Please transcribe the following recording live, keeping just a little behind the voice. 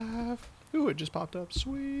Ooh, it just popped up.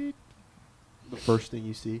 Sweet. The first thing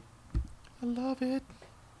you see. I love it.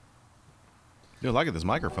 Dude, I like this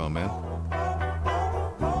microphone, man.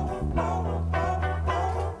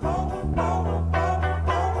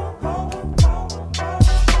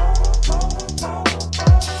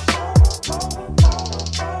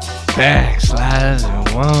 Facts, lies, and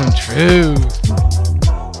one truth.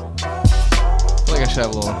 I feel like I should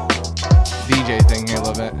have a little DJ thing here a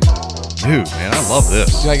little bit. Dude, man, I love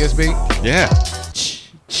this. Do you like this beat? Yeah.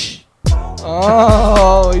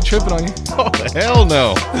 Oh, he tripping on you. Oh, hell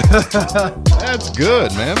no. That's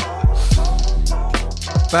good, man.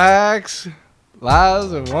 Facts,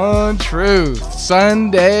 lies, and one truth.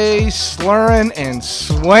 Sunday slurring and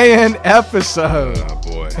swaying episode. Oh,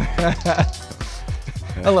 boy.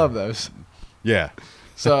 I love those. Yeah.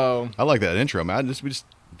 So, I like that intro, man.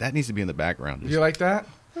 That needs to be in the background. you like that?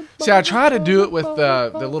 See, I try to do it with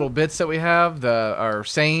the little bits that we have, our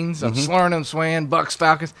sayings of slurring and swaying, Bucks,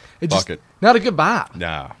 Falcons. It's just Bucket. not a good vibe.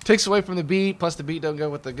 Nah. Takes away from the beat, plus the beat don't go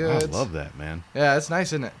with the goods. I love that, man. Yeah, it's nice,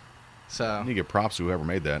 isn't it? So, You get props to whoever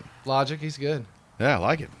made that. Logic, he's good. Yeah, I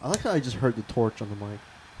like it. I like how I just heard the torch on the mic.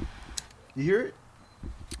 You hear it?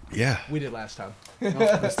 Yeah. We did last time.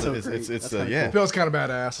 That's so It's- great. it's, That's yeah. kinda It feels kind of badass.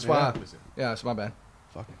 That's why. Yeah. Yeah, it's my bad.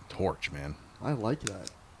 Fucking torch, man. cool. I like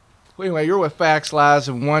that. Well, anyway, you're with Facts, Lies,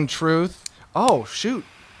 and One Truth. Oh, shoot.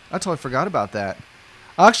 I totally forgot about that.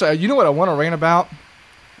 Actually, you know what I want to rant about?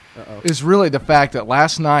 Uh-oh. Is really the fact that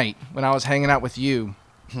last night when I was hanging out with you,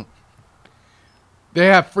 they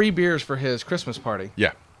have free beers for his Christmas party.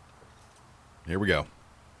 Yeah. Here we go.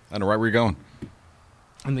 I know right where you're going.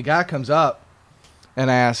 And the guy comes up and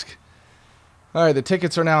asks, all right, the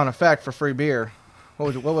tickets are now in effect for free beer.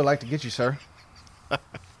 What would I like to get you, sir?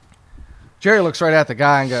 Jerry looks right at the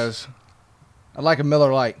guy and goes, I'd like a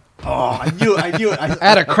Miller Lite. Oh, I knew it.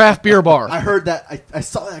 At a craft beer bar. I heard that. I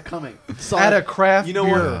saw that coming. At a craft You know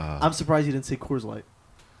beer. what? I'm surprised you didn't say Coors Light.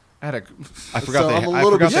 At a I forgot So they. I'm a I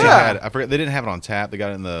little forgot bit they shocked. had. I forgot they didn't have it on tap. They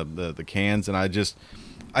got it in the cans, and I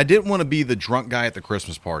didn't want to be the drunk guy at the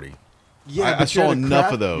Christmas party. Yeah, I but you're saw at a enough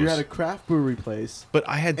craft- of those. You're at a craft brewery place, But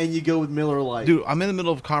I had, and you go with Miller Lite. dude. I'm in the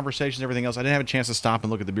middle of conversations, and everything else. I didn't have a chance to stop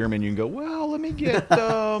and look at the beer menu and go, well, let me get.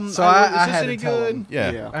 So is I this had any to tell good? him.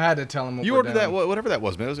 Yeah. I had to tell him what You we're ordered that, doing. whatever that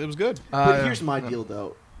was, man. It was good. But here's my deal,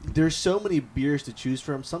 though. There's so many beers to choose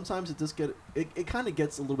from. Sometimes it does get it kind of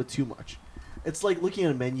gets a little bit too much. It's like looking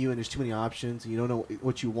at a menu and there's too many options and you don't know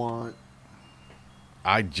what you want.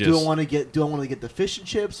 Do I want to get the fish and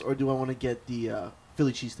chips or do I want to get the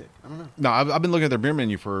Philly cheesesteak? I don't know. No, I've been looking at their beer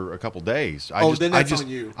menu for a couple days. Then that's on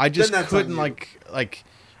you. I just Then that's on couldn't you. like.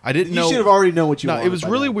 I didn't know. You should have already known what you No, wanted. it was by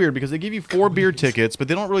really now. weird because they give you 4 beer tickets, but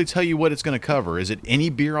they don't really tell you what it's going to cover. Is it any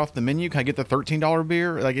beer off the menu? Can I get the $13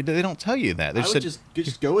 beer? Like they don't tell you that. They I would said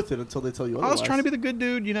just go with it until they tell you I otherwise. was trying to be the good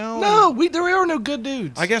dude, you know. No, there are no good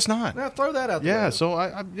dudes. I guess not. Now throw that out there. Yeah,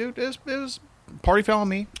 so dude, it was party fell on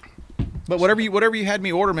me. But whatever you had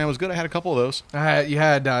me order, man, was good. I had a couple of those. You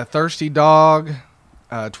had Thirsty Dog,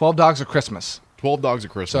 12 Dogs of Christmas. 12 Dogs of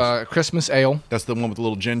Christmas. So Christmas ale. That's the one with the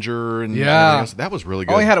little ginger and Yeah. everything else. That was really I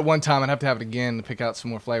good. only had it one time. I'd have to have it again to pick out some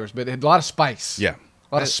more flavors. But it had a lot of spice. Yeah.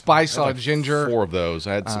 A lot of spice, a I lot had of ginger. 4 of those.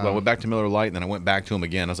 I went back to Miller Lite, and then I went back to him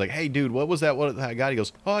again. I was like, "Hey, dude, what was that? What I got?" He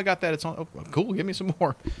goes, "Oh, I got that. It's on. Oh, cool. Give me some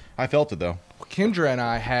more." I felt it though. Kendra and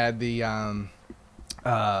I had the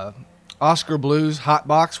Oscar Blues Hot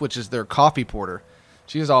Box, which is their coffee porter.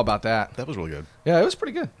 She was all about that. That was really good. Yeah, it was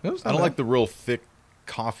pretty good. It was I don't like the real thick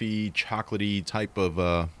coffee, chocolatey type of.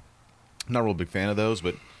 I'm not a real big fan of those,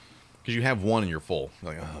 but because you have one and you're full.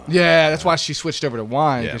 You're like, oh. Yeah, that's why she switched over to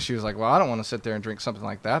wine because Yeah. she was like, "Well, I don't want to sit there and drink something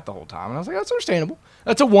like that the whole time." And I was like, "That's understandable.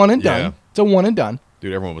 That's a one and done. Yeah. It's a one and done."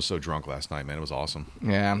 Dude, everyone was so drunk last night, man. It was awesome.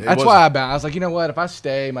 Yeah, It that's was- why I was like, you know what? If I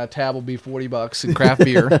stay, my tab will be $40 in craft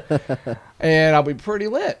beer, and I'll be pretty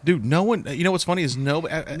lit. Dude, no one. You know what's funny is No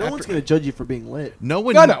one's going to judge you for being lit. No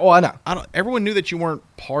one. No, oh, I know. I don't. Everyone knew that you weren't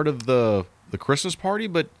part of the Christmas party,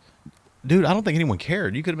 but dude, I don't think anyone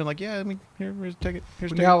cared. You could have been like, "Yeah, I mean, here's take it.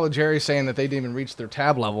 Here's take it." Now Jerry's saying that they didn't even reach their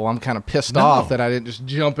tab level. I'm kind of pissed No. off that I didn't just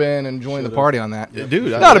jump in and join the party on that. Yeah,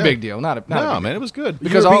 dude, Not a yeah. big deal. Not a No, big man, it was good.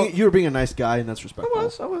 Because you were being a nice guy, and that's I respectful.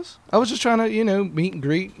 was just trying to, meet and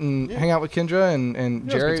greet and hang out with Kendra and Yeah, it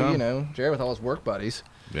was a Jerry, good time. Jerry with all his work buddies.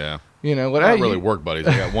 Yeah, What not hey, really work buddies.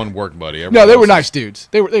 I got one work buddy. No, Everyone they were else- nice dudes.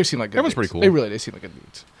 They seemed like good Everyone's dudes. pretty cool. They seemed like good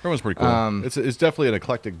dudes. Everyone's pretty cool. Um, It's definitely an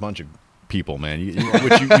eclectic bunch of people, man.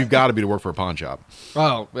 Which you've got to be to work for a pawn shop.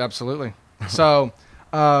 Oh, absolutely. So,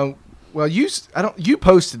 well, you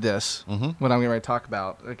posted this Mm-hmm. what I'm getting ready to talk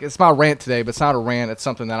about. Like, it's my rant today, but it's not a rant. It's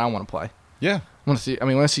something that I want to play. Yeah. I want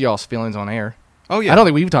to see y'all's feelings on air. Oh yeah, I don't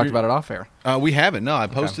think we've talked about it off air. We haven't. No, I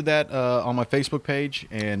posted that on my Facebook page,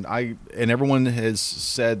 and everyone has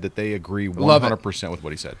said that they agree Love it. 100% with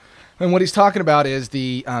what he said. And what he's talking about is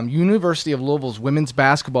the University of Louisville's women's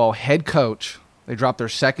basketball head coach. They dropped their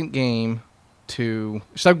second game in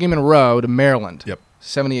a row to Maryland. Yep.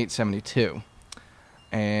 78-72.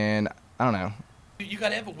 And I don't know. You got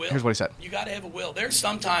to have a will. Here's what he said. You got to have a will. There's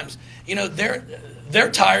sometimes,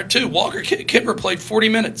 they're tired too. Walker Kipper played 40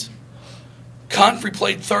 minutes. Confrey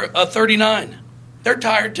played 39. They're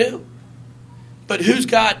tired too. But who's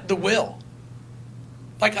got the will?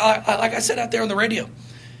 Like I said out there on the radio,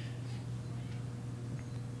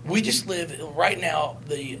 we just live right now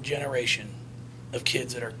the generation of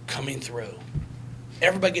kids that are coming through.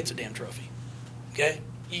 Everybody gets a damn trophy. Okay?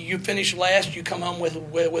 You finish last, you come home with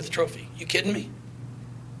a trophy. You kidding me?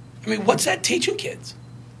 I mean, what's that teaching kids?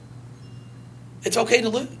 It's okay to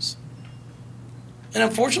lose. And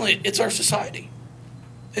unfortunately, it's our society.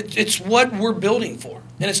 It's what we're building for.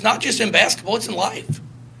 And it's not just in basketball, it's in life.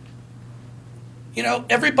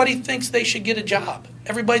 Everybody thinks they should get a job.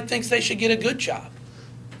 Everybody thinks they should get a good job.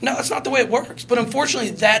 No, that's not the way it works. But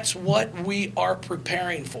unfortunately, that's what we are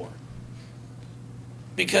preparing for.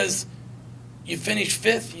 Because you finish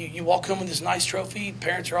fifth, you walk home with this nice trophy,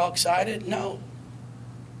 parents are all excited. No.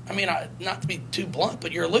 I mean, not to be too blunt,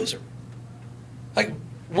 but you're a loser. Like,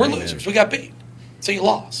 we're losers. We got beat. So you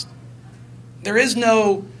lost. There is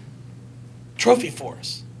no trophy for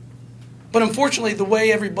us. But unfortunately, the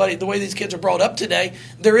way these kids are brought up today,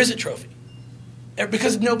 there is a trophy.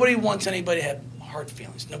 Because nobody wants anybody to have hard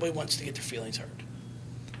feelings. Nobody wants to get their feelings hurt.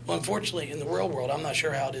 Well, unfortunately, in the real world, I'm not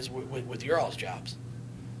sure how it is with your all's jobs.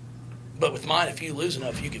 But with mine, if you lose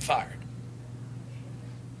enough, you get fired.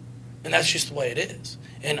 And that's just the way it is.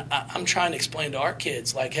 And I'm trying to explain to our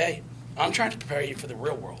kids, like, hey, I'm trying to prepare you for the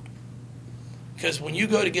real world. Because when you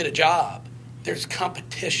go to get a job, there's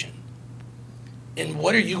competition. And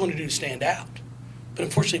what are you going to do to stand out? But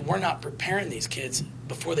unfortunately, we're not preparing these kids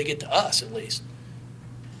before they get to us, at least,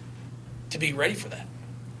 to be ready for that.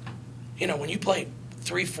 When you play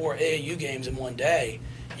 3-4 AAU games in one day,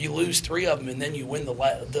 you lose 3 of them, and then you win the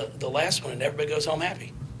last one, and everybody goes home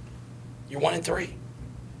happy. You're 1-3.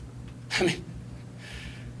 I mean,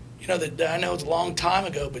 I know it's a long time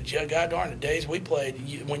ago, but God darn, the days we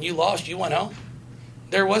played, when you lost, you went home.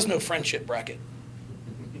 There was no friendship bracket.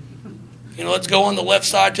 Let's go on the left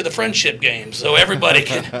side to the friendship games so everybody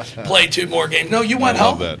can play 2 more games. No, you went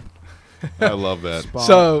home. I love that.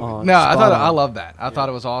 I love that. I thought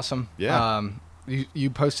it was awesome. Yeah. You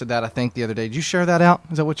posted that, I think, the other day. Did you share that out?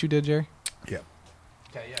 Is that what you did, Jerry? Yeah.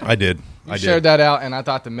 Okay, yeah. I did. You shared that out, and I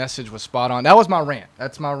thought the message was spot on. That was my rant.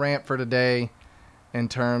 That's my rant for today in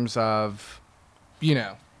terms of,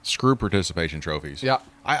 Screw participation trophies. Yeah.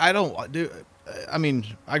 I don't do. I mean,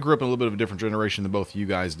 I grew up in a little bit of a different generation than both of you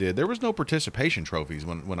guys did. There was no participation trophies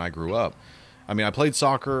when I grew up. I mean, I played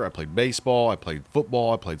soccer, I played baseball, I played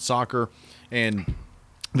football, I played soccer, and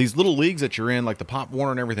these little leagues that you're in, like the Pop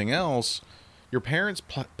Warner and everything else, your parents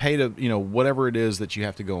pay to whatever it is that you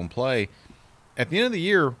have to go and play. At the end of the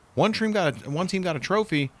year, one team got a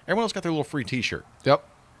trophy. Everyone else got their little free T-shirt. Yep.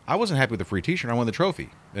 I wasn't happy with the free T-shirt. I wanted the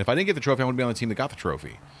trophy. And if I didn't get the trophy, I wanted to be on the team that got the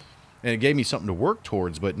trophy. And it gave me something to work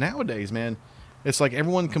towards. But nowadays, man, it's like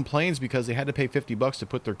everyone complains because they had to pay $50 to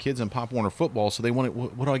put their kids in Pop Warner football, so they want it.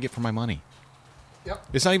 What do I get for my money? Yep.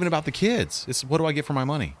 It's not even about the kids. It's what do I get for my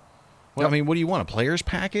money? Well, Yep. I mean, what do you want? A player's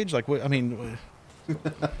package? Like what? I mean,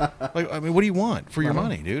 what do you want for your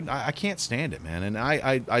money, dude? I can't stand it, man. And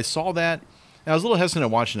I saw that. And I was a little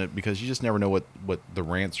hesitant watching it because you just never know what the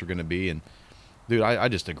rants are going to be. And dude, I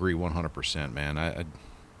just agree 100%, man.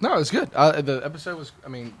 No, it was good. The episode was,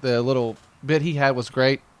 the little bit he had was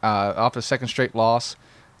great. Off a second straight loss,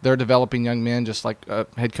 they're developing young men just like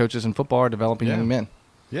head coaches in football are developing young men.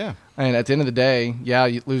 Yeah. And at the end of the day,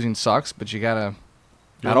 losing sucks, but you got to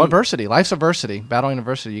battle adversity. Life's adversity. Battling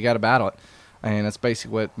adversity, you got to battle it. And that's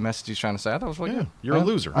basically what message he's trying to say. I thought it was really good. You're a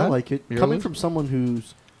loser. I like it. You're Coming from someone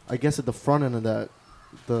who's, I guess, at the front end of that,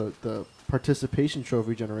 the participation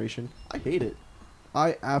trophy generation, I hate it.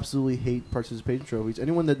 I absolutely hate participation trophies.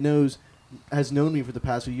 Anyone that has known me for the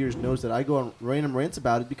past few years knows that I go on random rants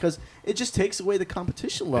about it because it just takes away the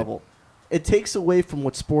competition level. It takes away from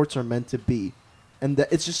what sports are meant to be. And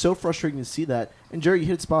it's just so frustrating to see that. And Jerry, you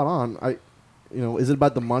hit it spot on. Is it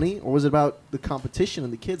about the money or was it about the competition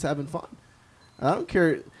and the kids having fun? I don't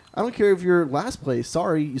care. I don't care if you're last place.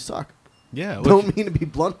 Sorry, you suck. Yeah. Don't mean to be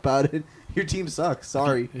blunt about it. Your team sucks.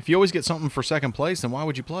 Sorry. If you always get something for second place, then why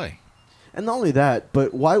would you play? And not only that,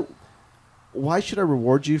 but why should I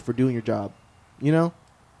reward you for doing your job?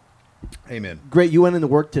 Amen. Great, you went into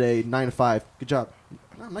work today 9 to 5. Good job.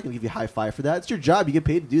 I'm not going to give you a high five for that. It's your job. You get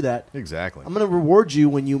paid to do that. Exactly. I'm going to reward you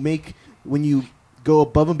when you go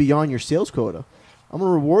above and beyond your sales quota. I'm going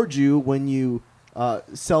to reward you when you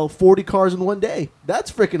sell 40 cars in one day.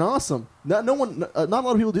 That's freaking awesome. Not a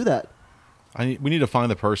lot of people do that. We need to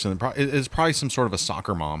find the person. It's probably some sort of a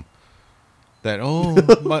soccer mom. That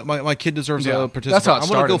my kid deserves a participant. That's how it I'm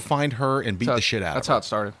gonna go started. find her and beat the shit out of her. That's how it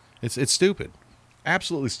started. It's stupid,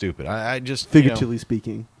 absolutely stupid. I just Figuratively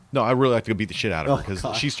speaking. No, I really have to go beat the shit out of her because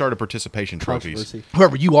gosh. she started participation trophies. Controversy.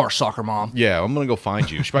 Whoever you are, soccer mom. Yeah, I'm gonna go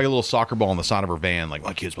find you. She probably got a little soccer ball on the side of her van, like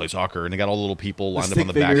my kids play soccer, and they got all the little people lined up on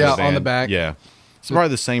the stick back of figures. the van. On the back. Yeah, it's probably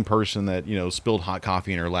the same person that spilled hot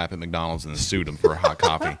coffee in her lap at McDonald's and then sued him for hot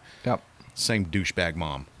coffee. Yep. Same douchebag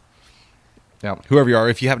mom. Yep. Whoever you are,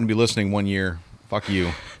 if you happen to be listening 1 year, fuck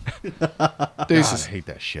you. Deuces. I hate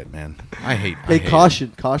that shit, man. I hate. Hey,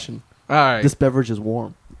 caution. All right. This beverage is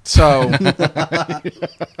warm. So,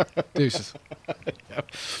 deuces.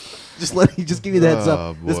 Just give you the heads Oh,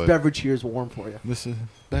 up. This boy. beverage here is warm for you.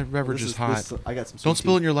 That beverage is hot. I got some. Don't sweet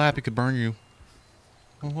spill it in tea. your lap; it could burn you.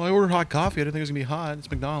 Well, I ordered hot coffee. I didn't think it was gonna be hot. It's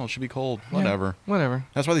McDonald's; it should be cold. Whatever. Whatever.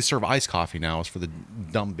 That's why they serve iced coffee now. Is for the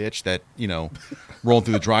dumb bitch that rolling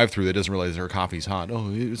through the drive-through that doesn't realize her coffee's hot.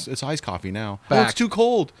 Oh, it's iced coffee now. Oh, Back. it's too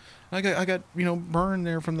cold. I got burned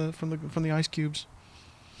there from the ice cubes.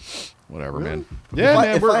 Whatever, Really? man. Yeah,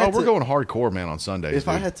 man. if I had We're to- going hardcore, man, on Sundays. If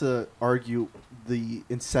I dude. had to argue the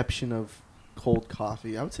inception of cold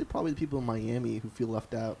coffee, I would say probably the people in Miami who feel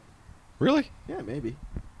left out. Really? Yeah, maybe.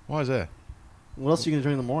 Why is that? What else are you gonna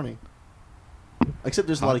drink in the morning? Except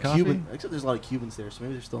there's a Hot lot of coffee? Except there's a lot of Cubans there, so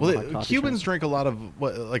maybe they're still. Well, in the hot coffee Cubans trend. drink a lot of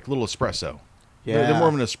like little espresso. Yeah, They're more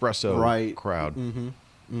of an espresso right crowd. Mm-hmm.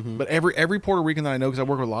 Mm-hmm. But every Puerto Rican that I know, because I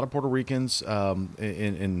work with a lot of Puerto Ricans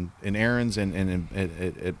in errands and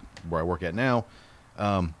at where I work at now,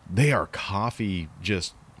 they are coffee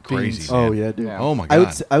just crazy. Fiends. Man. Oh yeah, dude. Yeah. Oh my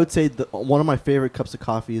god. I would say one of my favorite cups of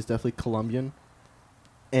coffee is definitely Colombian,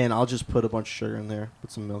 and I'll just put a bunch of sugar in there,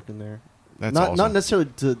 put some milk in there. That's not awesome. necessarily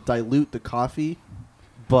to dilute the coffee,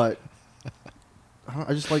 but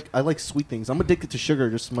I like sweet things. I'm addicted to sugar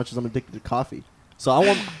just as much as I'm addicted to coffee. So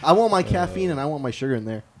I want my caffeine and I want my sugar in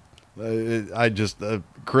there. I just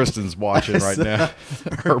Kristen's watching right now.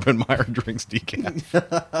 Urban Meyer drinks decaf.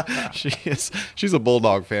 She's a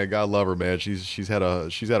Bulldog fan. God love her, man. She's had a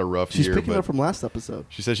rough She's year. picking but up from last episode.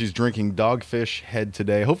 she says she's drinking Dogfish Head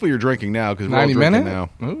today. Hopefully you're drinking now because we're all 90 drinking minute?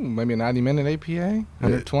 now. Ooh, maybe a 90-minute APA?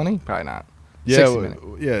 120? Probably not. Yeah, 60 minute.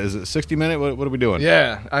 yeah. Is it 60 minute? What are we doing?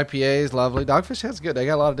 Yeah, IPA is lovely. Dogfish Head's good. They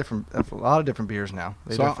got a lot of different beers now.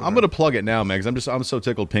 They So definitely I'm going to plug it now, man, because I'm so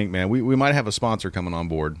tickled pink, man. We might have a sponsor coming on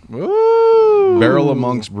board. Ooh. Barrel of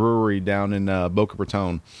Monks Brewery down in Boca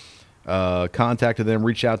Raton. Contacted them,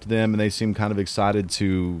 reached out to them, and they seem kind of excited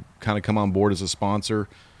to kind of come on board as a sponsor,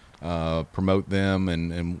 promote them,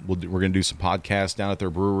 and we're going to do some podcasts down at their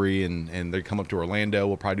brewery, and they come up to Orlando.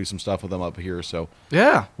 We'll probably do some stuff with them up here. So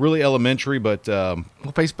Yeah. really elementary, but Well,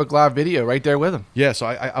 Facebook Live video right there with them. yeah. So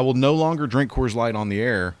I will no longer drink Coors Light on the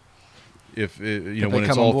air. If they when it's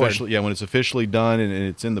come on all board. officially, when it's officially done and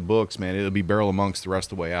it's in the books, man, it'll be Barrel of Monks the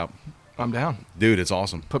rest of the way out. I'm down. Dude, it's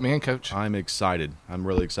awesome. Put me in, coach. I'm excited. I'm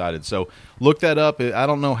really excited. So look that up. I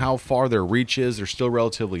don't know how far their reach is. They're still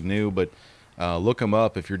relatively new, but look them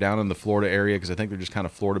up if you're down in the Florida area, because I think they're just kind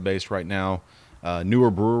of Florida-based right now.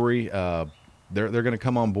 Newer brewery. They're going to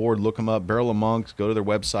come on board. Look them up. Barrel of Monks. Go to their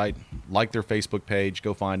website. Like their Facebook page.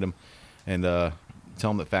 Go find them. And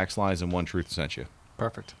tell them that Facts, Lies, and One Truth sent you.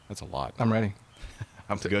 Perfect. That's a lot. I'm ready.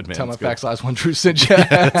 I'm good, man. Tell my That's good. Facts, Lies, One Truth sent you.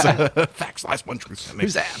 Facts, Lies, One Truth sent me.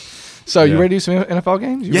 Who's that? So you Yeah. ready to do some NFL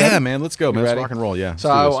games? You Yeah, ready? man. Let's go, You man. Let's ready? rock and roll. Yeah. So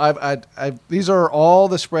let's do this. I these are all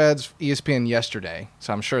the spreads ESPN yesterday.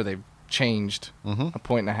 So I'm sure they've changed a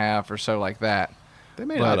point and a half or so like that. They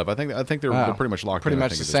may but- not have. I think they're Oh, pretty much locked pretty in. I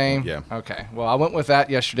much think, the at this same. point. Yeah. Okay. Well, I went with that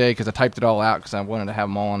yesterday because I typed it all out because I wanted to have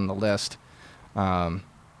them all on the list,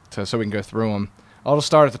 so we can go through them. I'll just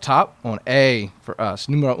start at the top on A for us.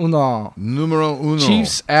 Numero uno. Numero uno.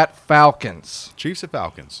 Chiefs at Falcons. Chiefs at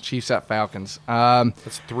Falcons. Chiefs at Falcons.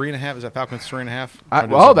 That's 3.5. Is that Falcons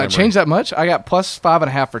 3.5? That changed that much? I got plus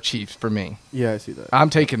 5.5 for Chiefs for me. Yeah, I see that.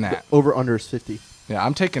 I'm taking that. Over under is 50. Yeah,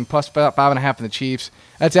 I'm taking plus 5.5 in the Chiefs.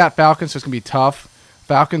 That's at Falcons, so it's going to be tough.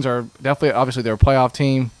 Falcons are definitely, obviously, they're a playoff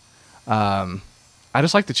team. I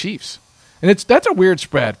just like the Chiefs. And that's a weird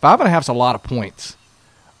spread. 5.5 is a lot of points.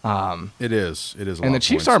 It is. It is. A lot And the of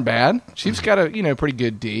Chiefs points. aren't bad. Chiefs got a pretty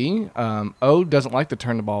good D. O doesn't like to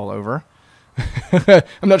turn the ball over.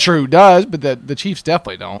 I'm not sure who does, but the Chiefs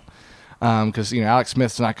definitely don't. Because Alex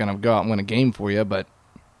Smith's not going to go out and win a game for you. But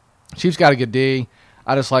Chiefs got a good D.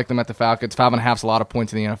 I just like them at the Falcons. 5.5 is a lot of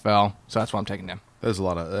points in the NFL, so that's why I'm taking them. There's a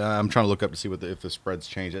lot of. I'm trying to look up to see if the spreads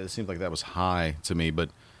changed. It seems like that was high to me, but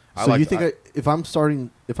So you think if I'm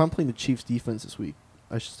playing the Chiefs defense this week,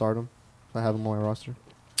 I should start them? If I have them on my roster?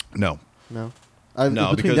 no. No. No,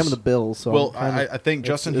 between because them and the Bills. So well, I I think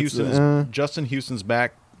Justin Houston's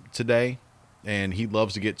back today, and he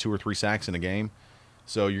loves to get 2 or 3 sacks in a game.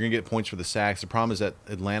 So you're gonna get points for the sacks. The problem is that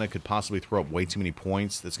Atlanta could possibly throw up way too many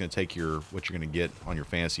points. That's gonna take what you're gonna get on your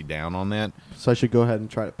fantasy down on that. So I should go ahead and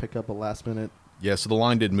try to pick up a last minute. Yeah. So the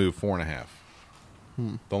line did move 4.5.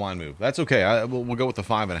 The line moved. That's okay. We'll go with the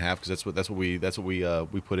 5.5 because that's what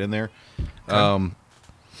we put in there. Okay.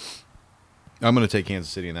 I'm going to take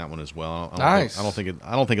Kansas City in that one as well. Nice. I don't think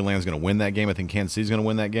Atlanta's going to win that game. I think Kansas City's going to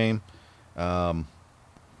win that game. But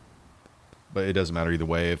it doesn't matter either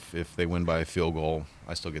way. If they win by a field goal,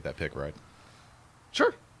 I still get that pick right.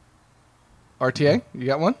 Sure. RTA, you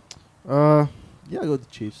got one? Yeah, I go with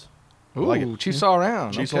the Chiefs. Ooh, like it. Chiefs all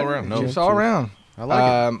around. Chiefs all around. No. Chiefs all around. I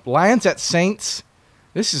like it. Lions at Saints.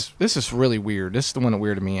 This is really weird. This is the one that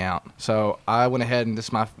weirded me out. So I went ahead and this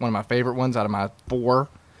is one of my favorite ones out of my 4.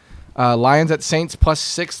 Lions at Saints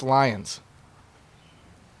 +6 Lions.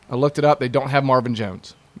 I looked it up. They don't have Marvin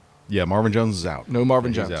Jones. Yeah, Marvin Jones is out. No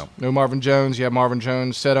Marvin He's Jones. out. No Marvin Jones. You have Marvin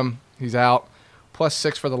Jones. Sit him. He's out.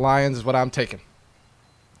 +6 for the Lions is what I'm taking.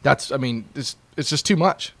 It's just too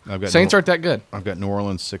much. Saints aren't that good. I've got New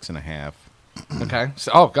Orleans 6.5. Okay.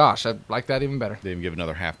 So, oh, gosh. I like that even better. They even give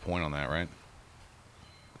another half point on that, right?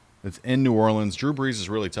 It's in New Orleans. Drew Brees is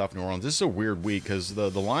really tough in New Orleans. This is a weird week because the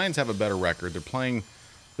Lions have a better record.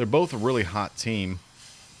 They're both a really hot team.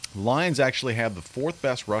 Lions actually have the 4th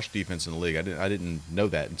best rush defense in the league. I didn't know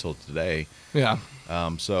that until today. Yeah.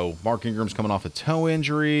 So Mark Ingram's coming off a toe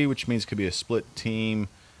injury, which means it could be a split team.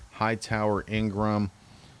 Hightower, Ingram.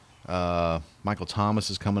 Michael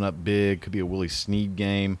Thomas is coming up big. Could be a Willie Snead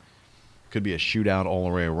game. Could be a shootout all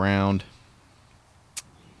the way around.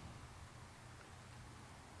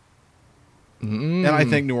 And I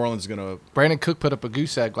think New Orleans is going to. Brandon Cook put up a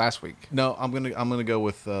goose egg last week. No, I'm gonna go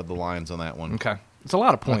with the Lions on that one. Okay. It's a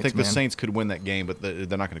lot of points, I think man. the Saints could win that game, but they're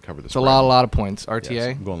not going to cover the It's spread. a lot of points. RTA?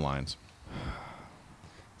 Yes, I'm going Lions.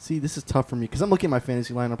 See, this is tough for me because I'm looking at my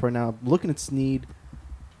fantasy lineup right now. I'm looking at Snead.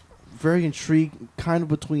 Very intrigued, kind of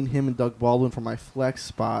between him and Doug Baldwin for my flex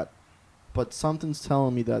spot, but something's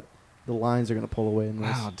telling me that the Lions are going to pull away in this.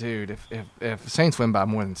 Wow, dude. If the Saints win by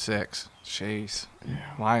more than 6, jeez.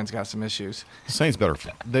 Lions got some issues. Saints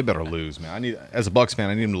better lose, man. As a Bucs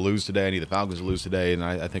fan, I need them to lose today. I need the Falcons to lose today, and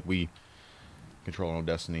I think we control our own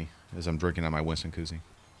destiny as I'm drinking on my Winston Koozie.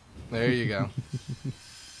 There you go.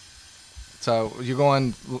 So you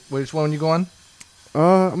going? Which one you going?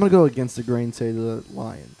 I'm going to go against the grain, say the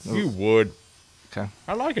Lions. You would. Okay.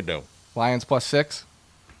 I like it though. Lions +6.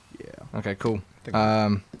 Yeah. Okay, cool.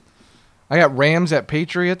 I got Rams at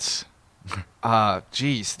Patriots.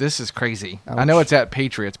 Geez, this is crazy. Ouch. I know it's at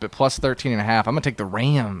Patriots, but +13.5. I'm gonna take the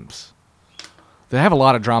Rams. They have a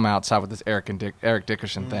lot of drama outside with this Eric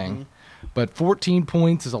Dickerson thing, but 14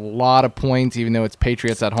 points is a lot of points. Even though it's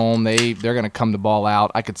Patriots at home, they're gonna come the ball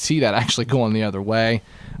out. I could see that actually going the other way.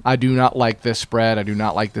 I do not like this spread. I do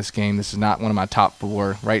not like this game. This is not one of my top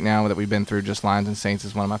 4 right now that we've been through. Just Lions and Saints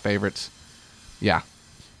is one of my favorites. Yeah.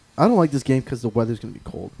 I don't like this game because the weather's going to be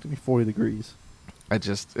cold. It's going to be 40 degrees.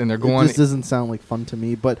 And they're going. This doesn't sound like fun to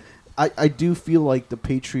me, but I do feel like the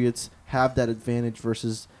Patriots have that advantage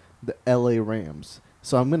versus the LA Rams.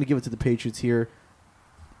 So I'm going to give it to the Patriots here.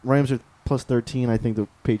 Rams are +13. I think the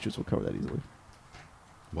Patriots will cover that easily.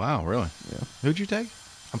 Wow, really? Yeah. Who'd you take?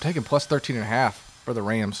 I'm taking +13.5 for the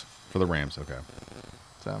Rams. For the Rams, okay.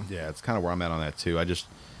 So Yeah, it's kind of where I'm at on that too.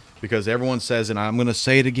 Because everyone says, and I'm going to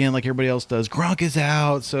say it again like everybody else does, Gronk is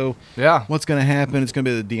out. So yeah. what's going to happen? It's going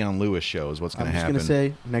to be the Deion Lewis show is what's going to I'm just happen.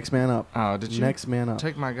 going to say next man up. Oh, did you Next man up.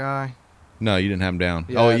 take my guy? No, you didn't have him down.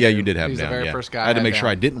 Yeah, Oh, I yeah, do. you did have He's him the down. very yeah. first guy I had to I make had sure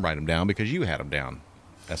I down. didn't write him down because you had him down.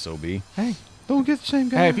 SOB. Hey, Don't get the same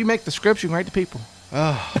guy. hey, if you make the scripts, you can write to people.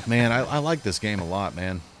 Oh, man, I like this game a lot,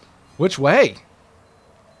 man. Which way?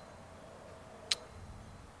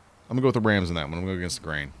 I'm going to go with the Rams in that one. I'm going to go against the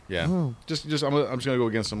grain. Yeah. Oh. I'm just going to go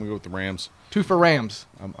against them. I'm going to go with the Rams. 2 for Rams.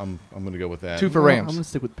 I'm going to go with that. 2 for No, Rams. I'm going to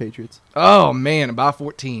stick with the Patriots. Oh man, about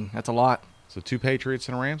 14. That's a lot. So 2 Patriots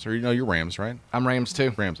and a Rams? Or you're Rams, right? I'm Rams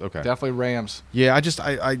too. Rams, okay. Definitely Rams. Yeah,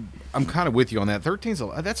 I'm kind of with you on that. 13's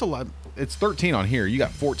that's a lot. It's 13 on here. You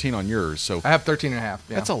got 14 on yours. So I have 13.5. Yeah.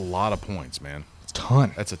 that's a lot of points, man. It's a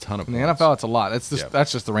ton. That's a ton of In the points. NFL, it's a lot. That's just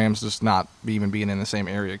Yeah. the Rams just not even being in the same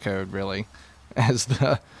area code really as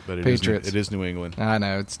the But it is Patriots. it is New England. I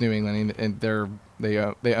know it's New England, and they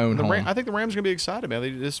own home. I think the Rams are going to be excited, man.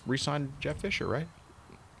 They just re-signed Jeff Fisher, right?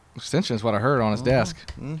 Extension is what I heard on his desk.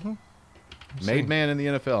 Mm-hmm. Made man in the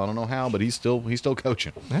NFL. I don't know how, but he's still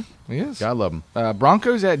coaching. Yeah, he is. God love him.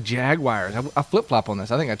 Broncos at Jaguars. I flip flop on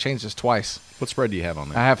this. I think I changed this twice. What spread do you have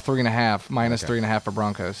on I that? have 3.5 minus Okay. 3.5 for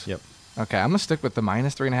Broncos. Yep. Okay, I'm gonna stick with the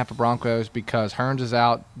minus 3.5 for Broncos because Hearns is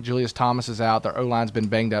out, Julius Thomas is out. Their O line's been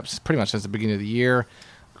banged up pretty much since the beginning of the year.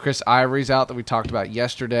 Chris Ivory's out that we talked about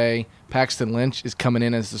yesterday. Paxton Lynch is coming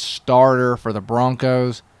in as the starter for the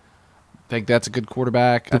Broncos. I think that's a good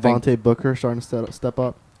quarterback. I think Devontae Booker starting to step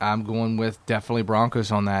up. I'm going with definitely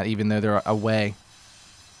Broncos on that, even though they're away.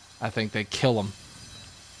 I think they kill them.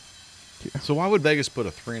 So why would Vegas put a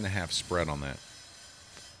 3.5 spread on that?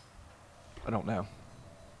 I don't know.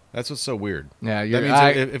 That's what's so weird. Yeah,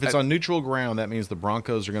 That means if it's on neutral ground, that means the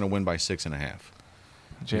Broncos are going to win by 6.5.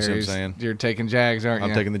 You see what I'm Jerry's, saying? you're taking Jags, aren't you?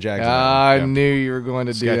 I'm taking the Jags on I that one. knew you were going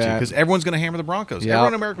to do that. Because everyone's going to hammer the Broncos. Yep. Everyone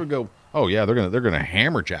in America would go, "Oh yeah, they're going to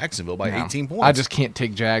hammer Jacksonville by No. 18 points." I just can't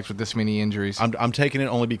take Jags with this many injuries. I'm taking it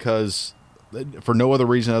only because, for no other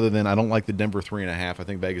reason other than I don't like the Denver 3.5. I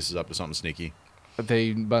think Vegas is up to something sneaky. But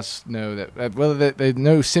they must know that. Well, they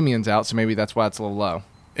know Simeon's out, so maybe that's why it's a little low.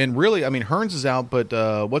 And really, I mean, Hearns is out, but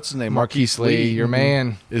what's his name? Marquise Lee, your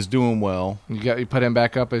man. is doing well. You put him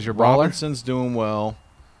back up as your brawler. Robinson's doing well.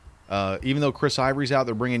 Even though Chris Ivory's out,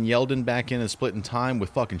 they're bringing Yeldon back in and splitting time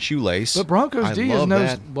with fucking Shoelace. But Broncos I D is love no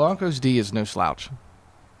that. Broncos D is no slouch.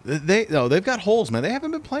 They've got holes, man. They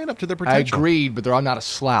haven't been playing up to their I potential. agreed, but they're all not a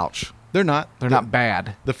slouch. They're not. They're not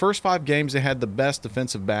bad. The first 5 games, they had the best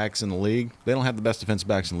defensive backs in the league. They don't have the best defensive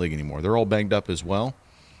backs in the league anymore. They're all banged up as well.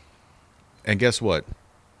 And guess what?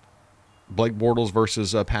 Blake Bortles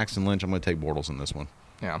versus Paxton Lynch. I'm going to take Bortles in this one.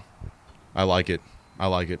 Yeah. I like it.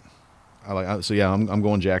 So yeah, I'm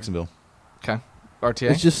going Jacksonville. Okay.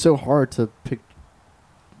 RTA. It's just so hard to pick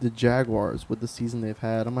the Jaguars with the season they've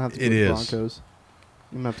had. I'm gonna have to go It with the is. Broncos.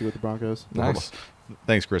 I'm gonna have to go with the Broncos. Nice.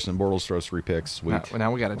 Thanks, Kristen. Bortles throws 3 picks. Sweet.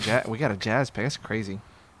 Now we got a Jazz pick. That's crazy.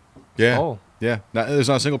 Yeah. Oh. Yeah. There's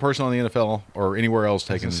not a single person on the NFL or anywhere else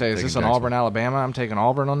I was taking. gonna say, is taking this an Jacksonville. Auburn, Alabama? I'm taking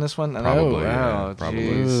Auburn on this one. Probably, Oh, yeah, wow, probably.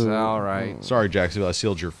 jeez. All right. Sorry, Jacksonville. I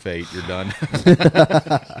sealed your fate. You're done.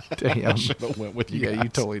 Damn. Should have went with you. Yeah, you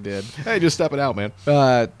guys. totally did. Hey, just step it out, man.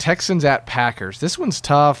 Texans at Packers. This one's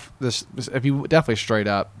tough. This if you definitely straight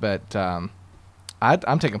up, but I'm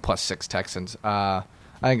taking +6 Texans. I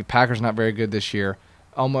think the Packers are not very good this year.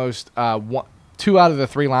 Almost 2 out of the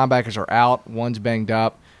 3 linebackers are out. One's banged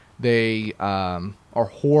up. They are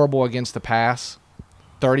horrible against the pass.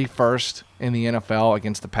 31st in the NFL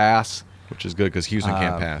against the pass. Which is good because Houston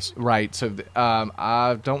can't pass. Right. So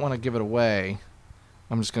I don't want to give it away.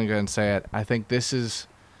 I'm just going to go ahead and say it. I think this is,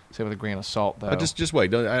 say with a grain of salt, though. Just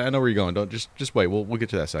wait. I know where you're going. Don't just wait. We'll get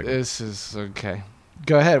to that second. This is okay.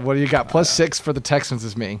 Go ahead. What do you got? +6 for the Texans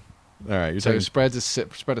is me. All right. You're So taking. spread is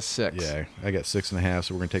 6. Yeah, I got 6.5,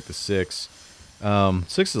 so we're gonna take the 6.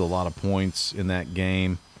 6 is a lot of points in that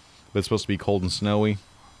game, but it's supposed to be cold and snowy.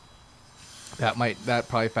 That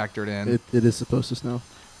probably factored in. It is supposed to snow.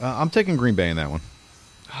 I'm taking Green Bay in that one.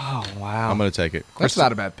 Oh wow. I'm gonna take it. That's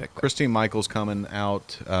not a bad pick. Christine Michael's coming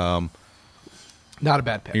out. Not a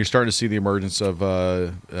bad pick. And you're starting to see the emergence of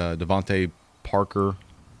Devontae Parker.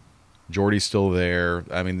 Jordy's still there.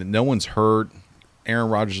 I mean, no one's hurt.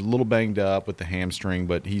 Aaron Rodgers is a little banged up with the hamstring,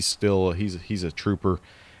 but he's a trooper.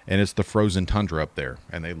 And it's the frozen tundra up there,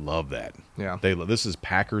 and they love that. Yeah. This is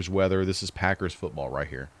Packers weather. This is Packers football right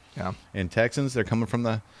here. Yeah. And Texans, they're coming from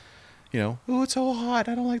the, oh, it's so hot.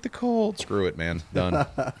 I don't like the cold. Screw it, man. Done.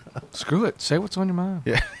 Screw it. Say what's on your mind.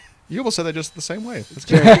 Yeah. You almost said that just the same way. That's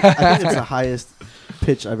good. Jerry, I think it's the highest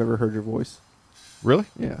pitch I've ever heard your voice. Really?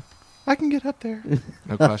 Yeah. I can get up there.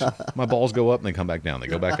 No question. My balls go up and they come back down. They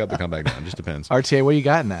go back up, they come back down. It just depends. RTA, what you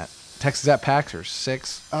got in that? Texas at Packers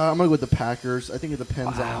 6. I'm gonna go with the Packers. I think it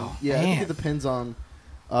depends Wow, on. Yeah, I think man. it depends on.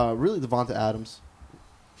 Really, Devonta Adams.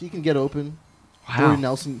 If he can get open, Wow. Jordy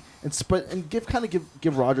Nelson, and spread and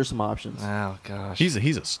give Rodgers some options. Oh gosh. He's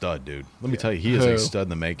a stud, dude. Let me tell you, he is Who? a stud in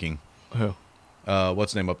the making. Who?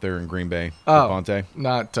 What's his name up there in Green Bay? Oh. Devontae.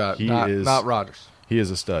 Not Rodgers. He is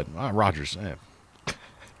a stud. Rodgers.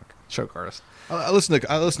 Choke artist. I listen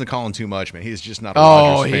to Colin too much, man. He's just not a Oh,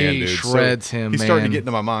 Rodgers fan, he dude. shreds him, He's starting to man. get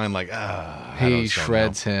into my mind like, He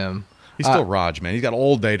shreds him. He's still Raj, man. He's got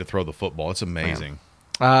all day to throw the football. It's amazing.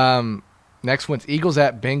 Next one's Eagles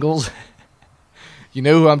at Bengals. You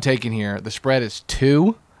know who I'm taking here. The spread is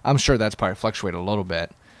 2. I'm sure that's probably fluctuated a little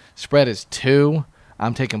bit. Spread is 2.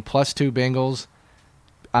 I'm taking +2 Bengals.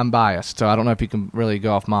 I'm biased, so I don't know if you can really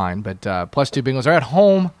go off mine, but +2 Bengals are at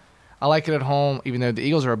home. I like it at home, even though the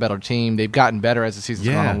Eagles are a better team. They've gotten better as the season's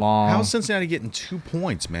gone along. How's Cincinnati getting 2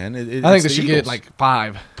 points, man? I think they should get like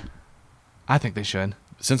 5. I think they should.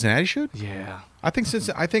 Cincinnati should. Yeah. I think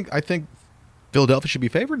Philadelphia should be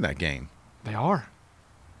favored in that game. They are.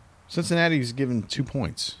 Cincinnati's given 2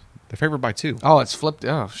 points. They're favored by 2. Oh, it's flipped.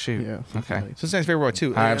 Oh, shoot. Yeah. Okay. Cincinnati's favored by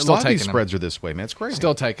 2. I'm A still lot of these taking them. spreads are this way, man. It's crazy.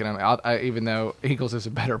 Still taking them, even though Eagles is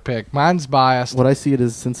a better pick. Mine's biased. What I see it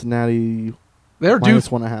is Cincinnati They're due. minus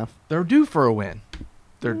 1.5. They're due for a win.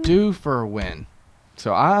 They're due for a win.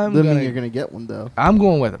 So I'm Doesn't mean gonna. you're gonna get one though. I'm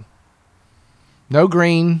going with them. No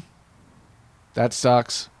Green. That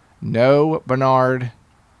sucks. No Bernard.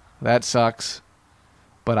 That sucks.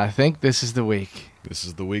 But I think this is the week. This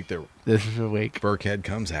is the week that This is the week. Burkhead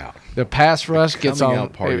comes out. The pass rush gets coming on.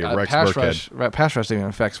 out party of Rex pass Burkhead. rush. Pass rush doesn't even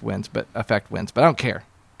affect wins, but I don't care.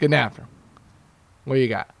 Getting after 'em. What you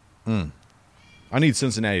got? I need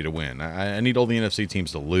Cincinnati to win. I need all the NFC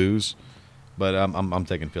teams to lose, but I'm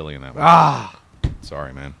taking Philly in that one. Ah,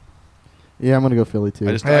 Sorry, man. Yeah, I'm gonna go Philly too.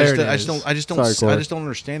 I just There it don't Sorry, Corey. I just don't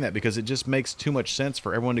understand that because it just makes too much sense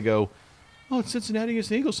for everyone to go, oh, it's Cincinnati against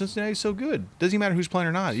the Eagles. Cincinnati's so good. Doesn't even matter who's playing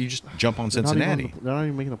or not. You just jump on They're not even Cincinnati. they're not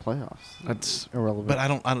even making the playoffs. that's Irrelevant. But I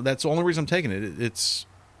don't. That's the only reason I'm taking it. It's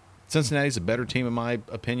Cincinnati's a better team in my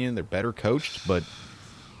opinion. They're better coached, but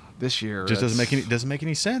this year. it just doesn't that's- make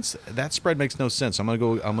any sense. That spread makes no sense. I'm gonna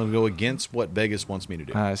go against what Vegas wants me to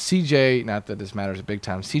do. CJ, not that this matters a big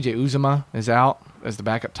time. CJ Uzama is out as the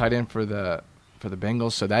backup tight end for the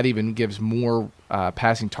Bengals, so that even gives more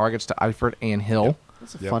passing targets to Eifert and Hill.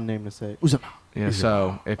 That's a Yep. fun name to say. Uzama. Yeah,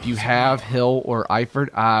 so if you have Hill or Eifert,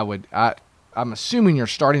 I'm assuming you're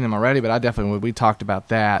starting them already, but I definitely would. We talked about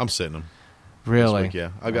that. I'm sitting them. Really? This week, yeah.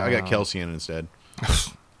 I got Kelsey in instead.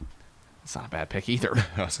 It's not a bad pick either.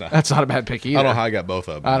 No, it's not. That's not a bad pick either. I don't know how I got both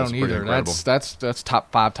of them. I That's don't pretty either. incredible. That's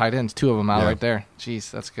top 5 tight ends. 2 of them out Yeah. right there.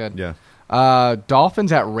 Jeez, that's good. Yeah.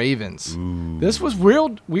 Dolphins at Ravens. This was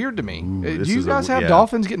weird to me. this Do you is guys have yeah.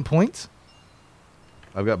 Dolphins getting points?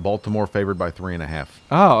 I've got Baltimore favored by 3.5.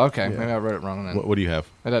 Oh, okay. Maybe I wrote it wrong then. What do you have?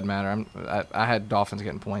 It doesn't matter. I had Dolphins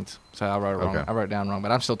getting points, so I wrote it wrong. Okay. I wrote it down wrong,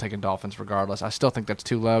 but I'm still taking Dolphins regardless. I still think that's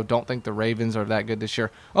too low. Don't think the Ravens are that good this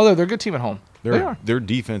year. Although they're a good team at home. They are. Their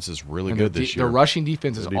defense is really And good their this year. Their rushing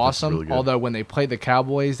defense is Their defense is awesome. really good. Although when they played the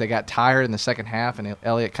Cowboys, they got tired in the second half, and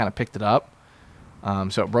Elliott kind of picked it up.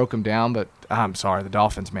 So it broke them down. But I'm sorry, the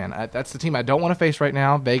Dolphins, man. That's the team I don't want to face right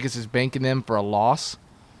now. Vegas is banking them for a loss,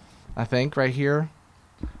 I think, right here.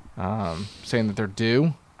 Saying that they're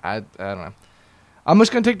due. I don't know. I'm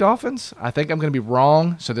just going to take Dolphins. I think I'm going to be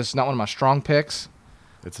wrong, so this is not one of my strong picks.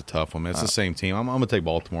 It's a tough one, man. It's the same team. I'm going to take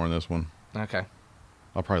Baltimore in this one. Okay.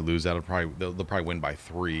 I'll probably lose that. They'll probably win by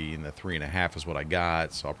 3, and the 3.5 is what I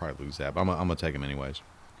got, so I'll probably lose that. But I'm going to take them anyways.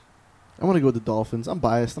 I'm gonna go with the Dolphins. I'm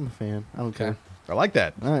biased. I'm a fan. I don't Okay. care. I like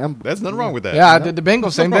that. There's nothing wrong with that. Yeah, I did the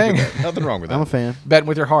Bengals, same Nothing wrong thing. with that. Nothing wrong with that. I'm a fan. Betting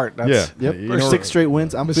with your heart. That's, Yeah. Yep. You For know- 6 straight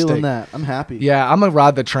wins, I'm Mistake. feeling that. I'm happy. Yeah, I'm going to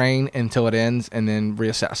ride the train until it ends and then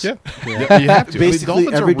reassess. Yeah. Yeah, you have to. Basically,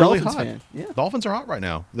 Dolphins every are really Dolphins hot. fan. Yeah. Dolphins are hot right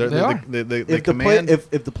now. They are. If command. if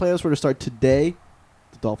the playoffs were to start today,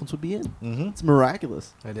 the Dolphins would be in. Mhm. It's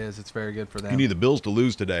miraculous. It is. It's very good for them. You need the Bills to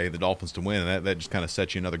lose today, the Dolphins to win, and that just kind of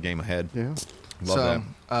sets you another game ahead. Yeah. Love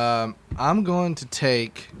that. I'm going to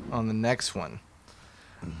take on the next one.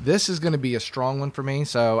 This is going to be a strong one for me.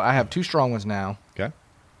 So I have 2 strong ones now. Okay.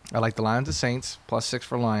 I like the Lions and Saints, +6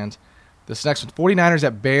 for Lions. This next one, 49ers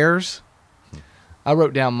at Bears. I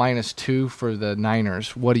wrote down -2 for the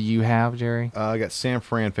Niners. What do you have, Jerry? I got San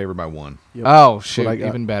Fran favored by 1. Yep. Oh, That's shoot, what I got.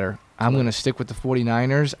 even better. I'm going to stick with the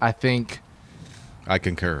 49ers. I think I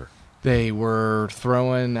concur. they were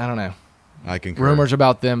throwing, I don't know, I concur. rumors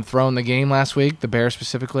about them throwing the game last week, the Bears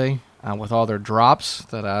specifically, with all their drops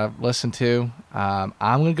that I've listened to. I'm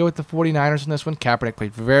going to go with the 49ers in this one. Kaepernick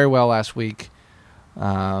played very well last week.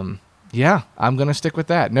 Yeah, I'm going to stick with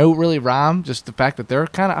that. No really rhyme, just the fact that they're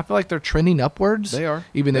I feel like they're trending upwards. They are.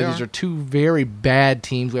 Even They though these are. are 2 very bad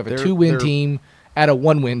teams. We have a They're- 2-win they're- team at a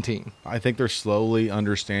 1-win team. I think they're slowly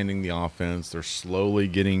understanding the offense. They're slowly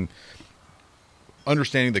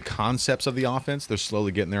understanding the concepts of the offense. They're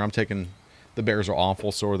slowly getting there. I'm taking the Bears are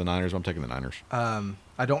awful, so are the Niners. I'm taking the Niners.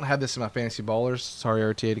 I don't have this in my fantasy ballers. Sorry,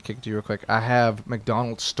 RTA, to kick it to you real quick. I have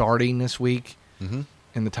McDonald starting this week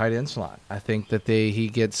in the tight end slot. I think that he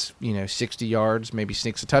gets 60 yards, maybe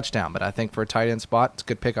sneaks a touchdown. But I think for a tight end spot, it's a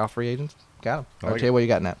good pick off free agents. Got him. I like RTA, it. what you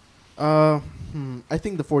got in that? I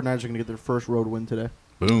think the 49ers are going to get their first road win today.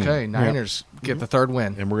 Boom. Okay, Niners get the 3rd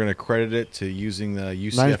win. And we're going to credit it to using the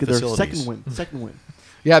UCF Niners get their facilities. second win.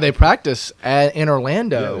 Yeah, they practice in Yeah,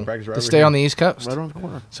 Orlando they practice right to over stay here. on the East Coast. Right around the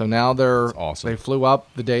corner. So now That's awesome. they flew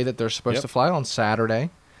up the day that they're supposed Yep. to fly on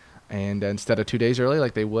Saturday, and instead of 2 days early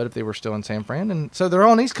like they would if they were still in San Fran. And so they're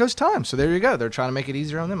on East Coast time. So there you go. They're trying to make it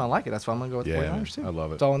easier on them. I like it. That's why I'm going to go with the Yeah, 49ers too. I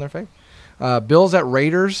love it. It's all in their favor. Bills at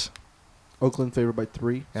Raiders. Oakland favored by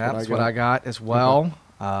 3. Yeah, that's what I got as well.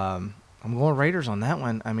 I'm going Raiders on that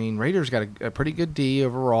one. I mean, Raiders got a pretty good D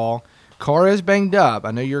overall. Carr is banged up.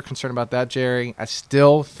 I know you're concerned about that, Jerry. I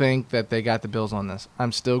still think that they got the Bills on this.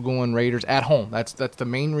 I'm still going Raiders at home. That's the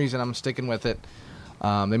main reason I'm sticking with it.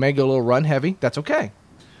 They may go a little run heavy. That's okay.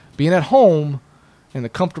 Being at home in the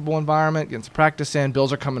comfortable environment, getting some practice in.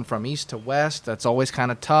 Bills are coming from east to west. That's always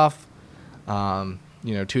kind of tough.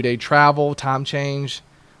 2-day travel, time change.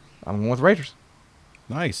 I'm going with Raiders.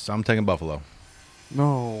 Nice. I'm taking Buffalo.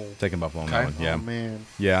 No. Taking Buffalo on that one. Yeah. Oh, man.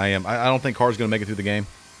 Yeah, I am. I don't think Carr's going to make it through the game.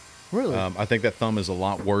 Really? I think that thumb is a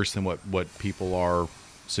lot worse than what people are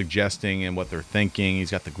suggesting and what they're thinking.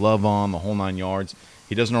 He's got the glove on, the whole 9 yards.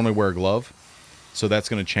 He doesn't normally wear a glove, so that's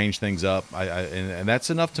going to change things up. And that's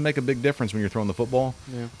enough to make a big difference when you're throwing the football.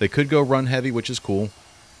 Yeah. They could go run heavy, which is cool,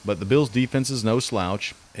 but the Bills' defense is no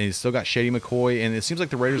slouch, and he's still got Shady McCoy, and it seems like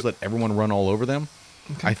the Raiders let everyone run all over them.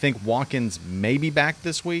 Okay. I think Watkins may be back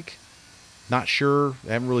this week. Not sure.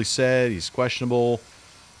 They haven't really said. He's questionable.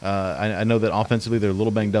 I know that offensively they're a little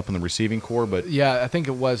banged up in the receiving core, but yeah, I think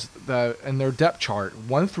it was in their depth chart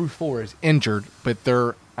 1 through 4 is injured, but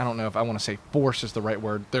I don't know if I want to say force is the right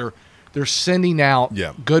word. They're sending out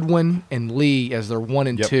Goodwin and Lee as their 1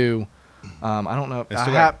 and 2. I don't know.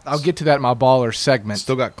 I'll get to that in my baller segment.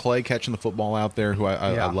 Still got Clay catching the football out there, who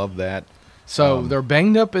I love that. So they're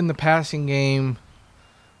banged up in the passing game.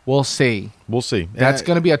 We'll see. That's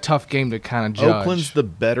going to be a tough game to kind of judge. Oakland's the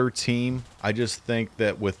better team. I just think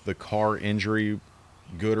that with the Carr injury,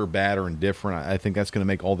 good or bad or indifferent, I think that's going to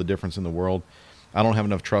make all the difference in the world. I don't have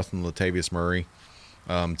enough trust in Latavius Murray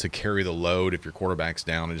to carry the load if your quarterback's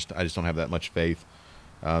down. I just don't have that much faith.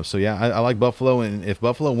 I like Buffalo, and if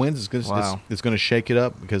Buffalo wins, it's going to shake it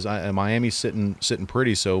up because Miami's sitting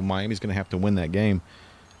pretty, so Miami's going to have to win that game.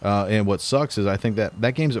 And what sucks is I think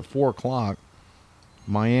that game's at 4:00.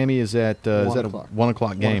 Miami is at is that a 1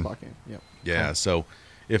 o'clock game? 1 o'clock game. Yep. Yeah. So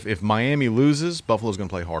if Miami loses, Buffalo's going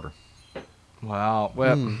to play harder. Wow.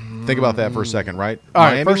 Well, think about that for a second, right? All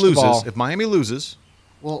right, first of all, if Miami loses,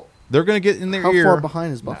 well, they're going to get in their ear. How far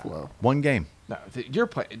behind is Buffalo? 1 game. No,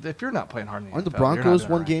 if you're not playing hard in the Aren't the NFL, Broncos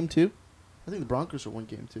 1 right. game too? I think the Broncos are 1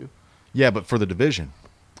 game too. Yeah, but for the division.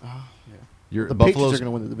 Oh, yeah. The Buffalo's Patriots are going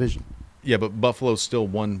to win the division. Yeah, but Buffalo's still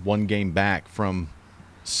one game back from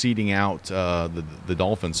seeding out the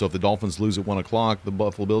Dolphins. So if the Dolphins lose at 1 o'clock, the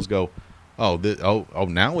Buffalo Bills go,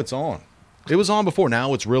 now it's on. It was on before.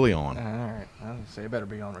 Now it's really on. All right. I was gonna say it better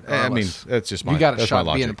be on regardless. I mean, that's just my. You got a that's shot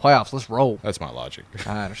my to be in logic. the playoffs. Let's roll. That's my logic.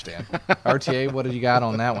 I understand. RTA, what did you got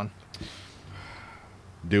on that one?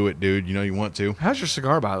 Do it, dude. You know you want to. How's your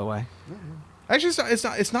cigar, by the way? Actually,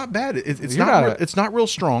 it's not bad. It's You're not. not It's not real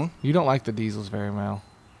strong. You don't like the diesels very well.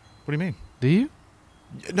 What do you mean? Do you?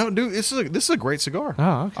 No, dude. This is a great cigar.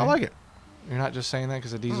 Oh, okay. I like it. You're not just saying that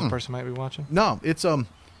because a diesel person might be watching? No,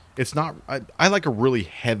 it's not. I like a really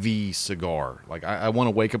heavy cigar. Like I want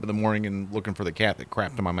to wake up in the morning and looking for the cat that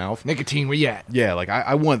crapped in my mouth. Nicotine, where you at? Yeah, like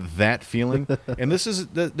I want that feeling. And this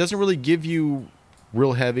doesn't really give you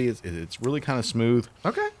real heavy. It's really kind of smooth.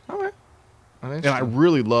 Okay, all right. And I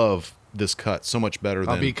really love this cut so much better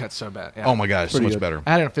than. V cut's so bad. Yeah. Oh my gosh, so Pretty much good. better.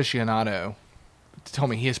 I had an aficionado tell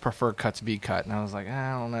me his preferred cut's V cut, and I was like,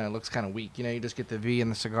 I don't know, it looks kind of weak. You just get the V in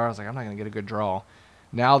the cigar. I was like, I'm not going to get a good draw.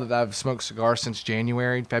 Now that I've smoked cigars since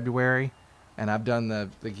February, and I've done the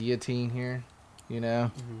guillotine here,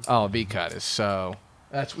 oh, V cut is so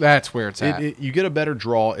that's where it's at. You get a better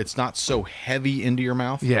draw. It's not so heavy into your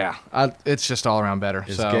mouth. Yeah, it's just all around better.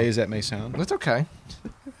 As so. gay as that may sound, It's okay.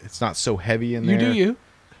 it's not so heavy in there. You do you.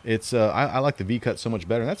 It's I like the V cut so much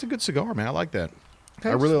better. That's a good cigar, man. I like that. I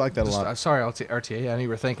really like that a lot. Sorry, RTA. I knew you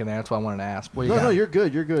were thinking that. That's why I wanted to ask. What you got? No, you're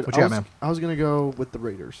good. You're good. What you got, man? I was going to go with the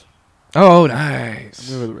Raiders. Oh, nice.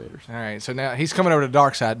 I'm going with the Raiders. All right, so now he's coming over to the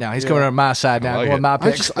dark side now. He's coming over to my side now. I like Going it. my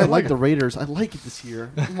picks. I like the Raiders. I like it this year.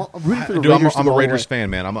 I'm rooting for the Dude, Raiders. I'm to a go Raiders all the fan,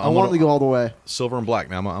 man. way. I want them to go all the way. Silver and black,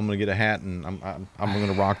 man. I'm going to get a hat and I'm going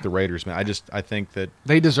to rock the Raiders, man. I think that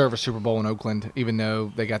They deserve a Super Bowl in Oakland, even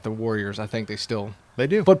though they got the Warriors. I think they still. they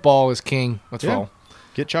do. Football is king. Let's Yeah. roll.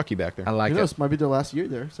 Get Chucky back there. I like Who knows? it. Might be their last year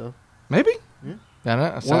there. So Maybe. Yeah. I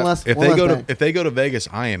don't know. one last. If one they last go bang. to Vegas,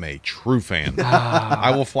 I am a true fan.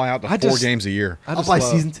 I will fly out to I 4 just- games a year. I'll buy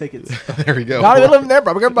season tickets. There you go. Not even living there,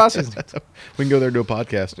 bro. We're going to buy season. We can go there and do a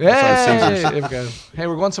podcast. Yeah. There we go. Hey,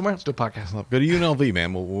 we're going somewhere. Let's do a podcast. Go to UNLV,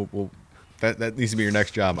 man. We'll that needs to be your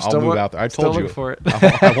next job. I'll Still move look- out there. I still told you. looking for it.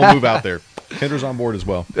 I will move out there. Kendra's on board as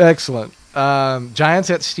well. Excellent. Giants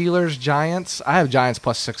at Steelers. Giants. I have Giants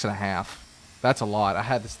plus 6.5. That's a lot. I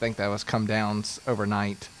had to think that was come down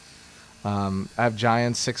overnight. I have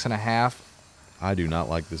Giants 6.5. I do not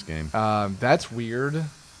like this game. That's weird. A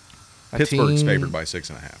Pittsburgh's team- favored by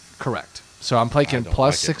 6.5. Correct. So I'm taking don't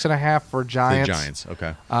plus like it. 6.5 for The Giants. Giants.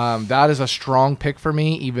 Okay. That is a strong pick for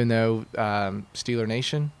me, even though Steeler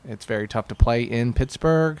Nation, it's very tough to play in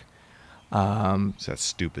Pittsburgh. It's that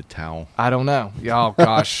stupid towel. I don't know. Oh,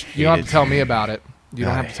 gosh. You don't have Hate to tell me about it. You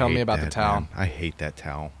don't I have to tell me hate about the that, towel. man. I hate that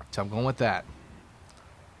towel. So I'm going with that.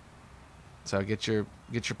 So get your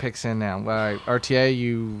picks in now. All right, RTA,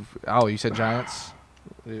 you said Giants?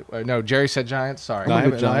 No, Jerry said Giants. Sorry. No, I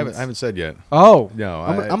gonna go haven't, Giants. I haven't said yet. Oh. No,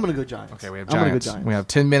 I'm going to go Giants. Okay, we have I'm gonna go Giants. We have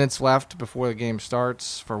 10 minutes left before the game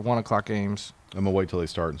starts for 1 o'clock games. I'm gonna wait till they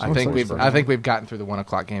start. I think we've gotten through the 1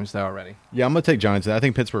 o'clock games though already. Yeah, I'm gonna take Giants. I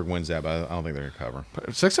think Pittsburgh wins that, but I don't think they're gonna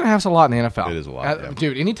cover. 6.5 is a lot in the NFL. It is a lot, yeah.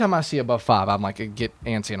 Dude. Anytime I see above 5, I'm like, I get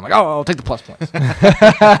antsy, and I'm like, oh, I'll take the plus points.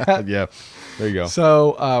 Yeah, there you go.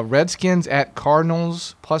 So Redskins at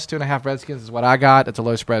Cardinals plus 2.5. Redskins is what I got. It's a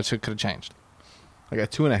low spread, so it could have changed. I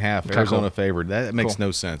got 2.5. Okay, Arizona cool. favored. That makes Cool.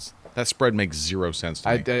 no sense. That spread makes zero sense to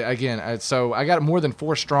me. So I got more than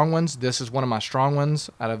 4 strong ones. This is one of my strong ones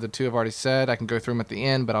out of the 2 I've already said. I can go through them at the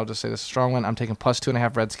end, but I'll just say this is a strong one. I'm taking plus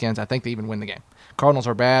 2.5 Redskins. I think they even win the game. Cardinals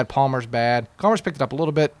are bad. Palmer's bad. Palmer's picked it up a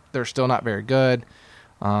little bit. They're still not very good.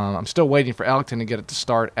 I'm still waiting for Ellington to get it to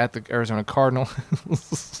start at the Arizona Cardinal.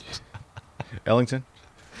 Ellington.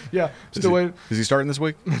 Yeah, Is he starting this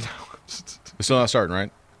week? No. He's still not starting,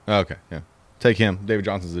 right? Oh, okay, yeah. Take him. David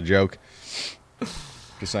Johnson's a joke.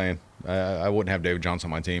 Just saying. I wouldn't have David Johnson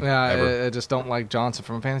on my team. Yeah, ever. I just don't like Johnson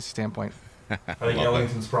from a fantasy standpoint. I think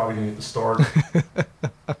Ellington's probably going to get the start.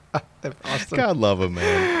 Austin. God love him,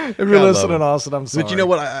 man. If you're God love listening, him. Austin, I'm sorry. But you know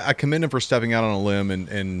what? I commend him for stepping out on a limb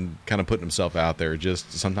and kind of putting himself out there.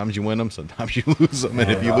 Just sometimes you win them, sometimes you lose them,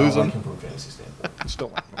 and if you lose I like them, him from a fantasy standpoint. Just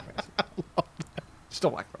don't like my fantasy. Just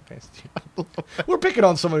don't like my fantasy. We're picking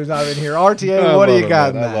on someone who's not in here. RTA, I what do love you it,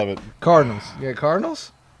 got? man. in I that? love it. Cardinals. Yeah,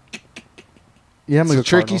 Cardinals. Yeah, I'm It's going a to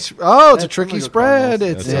tricky. Cardinals. It's a Yeah, tricky I'm gonna go spread.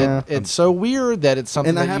 Cardinals. It's so weird that it's something.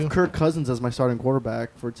 And I that have you, Kirk Cousins as my starting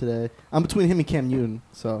quarterback for today. I'm between him and Cam Newton,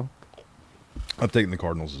 so I'm taking the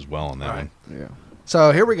Cardinals as well on that All right. one. yeah.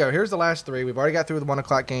 So here we go. Here's the last 3. We've already got through the 1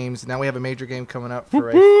 o'clock games. Now we have a major game coming up for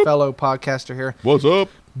a fellow podcaster here. What's up,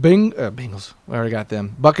 Bengals. We already got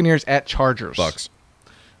them. Buccaneers at Chargers. Bucks?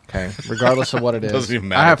 Okay, regardless of what it is. Doesn't even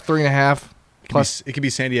I matter. have 3.5. Plus, It could be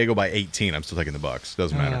San Diego by 18. I'm still taking the Bucks.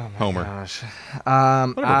 Doesn't matter. Oh, my Homer. gosh. Whatever,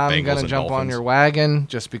 I'm Bengals going to and jump on Dolphins. your wagon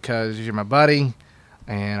just because you're my buddy,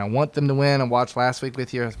 and I want them to win. I watched last week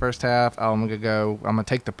with you the first half. I'm going to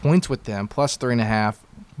take the points with them, plus 3.5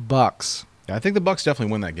 Bucks. Yeah, I think the Bucks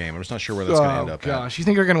definitely win that game. I'm just not sure where that's going to end up gosh. You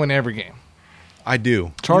think they're going to win every game? at. I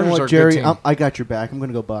do. Chargers you know are what, a Jerry? good team. I got your back. I'm going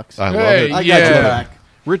to go Bucks. I love Hey, it. I got yeah. your back.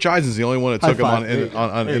 Rich Eisen's the only one that High took him five. on There you go.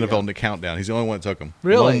 on There you NFL to countdown. He's the only one that took him.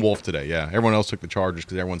 Really? Lone Wolf today. Yeah. Everyone else took the Chargers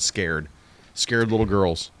because everyone's scared. Scared little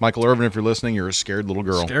girls. Michael Irvin, if you're listening, you're a scared little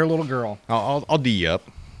girl. Scare little girl. I'll D you up.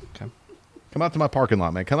 Okay. Come out to my parking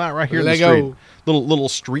lot, man. Come out right here in There the they street. go. Little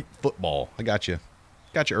street football. I got you.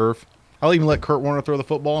 Got you, Irv. I'll even let Kurt Warner throw the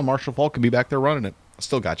football, and Marshall Falk can be back there running it. I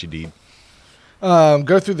still got you, Deed.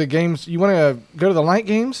 Go through the games. You want to go to the night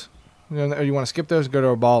games? Or you want to skip those and go to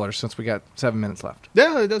our ballers since we got 7 minutes left?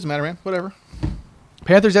 Yeah, it doesn't matter, man. Whatever.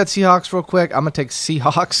 Panthers at Seahawks real quick. I'm going to take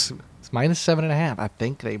Seahawks. It's minus 7.5. I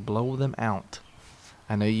think they blow them out.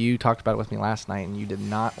 I know you talked about it with me last night, and you did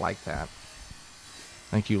not like that.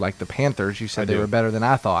 I think you liked the Panthers. You said I they do. were better than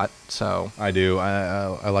I thought. So I do.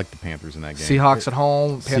 I like the Panthers in that game. Seahawks at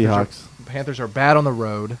home. Seahawks. Panthers are bad on the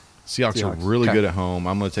road. Seahawks are Seahawks. really Okay. good at home.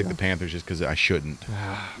 I'm going to take the Panthers just because I shouldn't.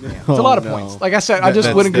 It's a lot of points. Like I said, I just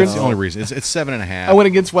That's- went That's against. the only reason. It's 7.5. I went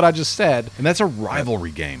against what I just said. and that's a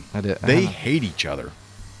rivalry game. I did. They hate each other.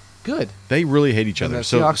 Good. They really hate each And other. the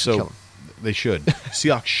Seahawks should kill 'em. They should.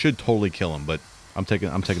 Seahawks should totally kill them, but I'm taking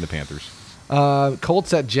the Panthers.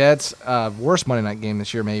 Colts at Jets. Worst Monday night game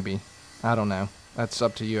this year, maybe. I don't know. That's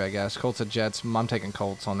up to you, I guess. Colts at Jets. I'm taking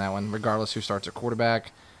Colts on that one, regardless who starts at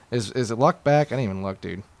quarterback. Is it Luck back? I didn't even look,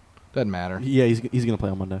 dude. Doesn't matter. Yeah, he's going to play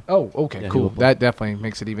on Monday. Oh, okay, Yeah, he cool. will play. That definitely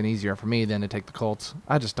makes it even easier for me then to take the Colts.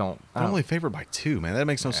 I just don't. They're only favored by 2, man. That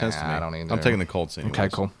makes no sense to me. I don't either. I'm taking the Colts anyway. Okay,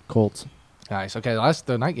 cool. Colts. Nice. Okay,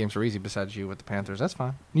 the night games are easy besides you with the Panthers. That's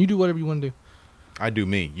fine. You do whatever you want to do. I do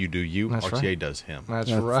me. You do you. That's RTA right. does him. That's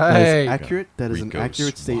That right. is accurate. That is an Rico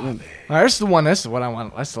accurate Suave. statement. All right, this is the one. This is what I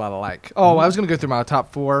want. That's a lot I like. Oh, I was going to go through my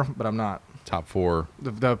top 4, but I'm not. Top 4.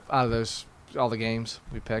 The out of those, all the games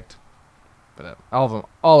we picked, but all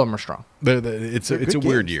of them are strong. It's They're a good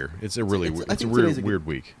weird games. year. It's a really It's- I it's a think weird today's a good- weird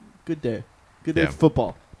week. Good day. Good day Yeah. for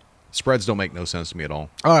football. Spreads don't make no sense to me at all.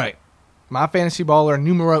 All right, my fantasy baller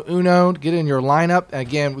numero uno. Get in your lineup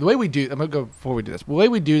again. The way we do, I'm gonna go before we do this. The way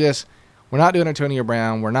we do this, we're not doing Antonio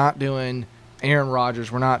Brown. We're not doing Aaron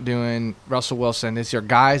Rodgers. We're not doing Russell Wilson. These are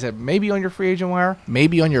guys that may be on your free agent wire,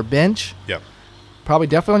 maybe on your bench. Yep. Probably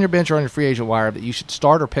definitely on your bench or on your free agent wire that you should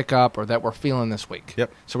start or pick up or that we're feeling this week.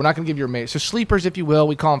 Yep. So we're not going to give your mate. So sleepers, if you will.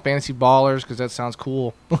 We call them fantasy ballers because that sounds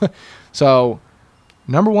cool. So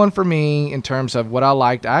number one for me in terms of what I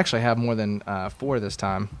liked, I actually have more than 4 this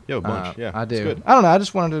time. You have a bunch, yeah. I That's do. good. I don't know. I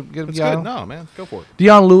just wanted to give That's you good. No, man, go for it.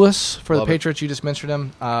 Deion Lewis for Love the it. Patriots. You just mentioned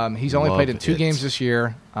him. He's only Love played in 2 it. games this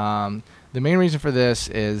year. The main reason for this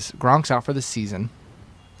is Gronk's out for the season.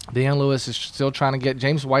 Deion Lewis is still trying to get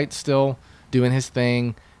James White still doing his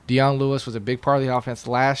thing. Deion Lewis was a big part of the offense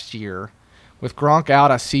last year. With Gronk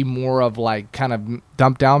out, I see more of like kind of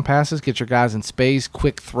dump down passes, get your guys in space,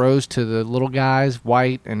 quick throws to the little guys,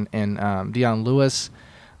 White and Deion Lewis.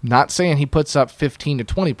 Not saying he puts up 15 to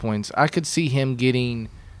 20 points. I could see him getting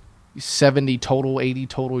 70 total, 80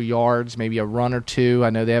 total yards, maybe a run or 2. I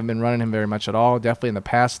know they haven't been running him very much at all. Definitely in the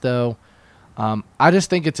past, though. I just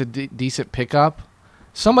think it's a decent pickup.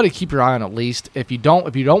 Somebody keep your eye on at least. If you don't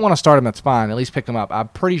want to start him, that's fine. At least pick him up. I'm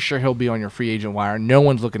pretty sure he'll be on your free agent wire. No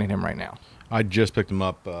one's looking at him right now. I just picked him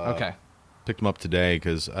up. Okay. Picked him up today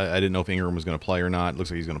because I didn't know if Ingram was going to play or not. It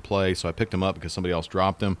looks like he's going to play, so I picked him up because somebody else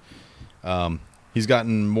dropped him. He's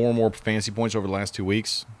gotten more and more fantasy points over the last 2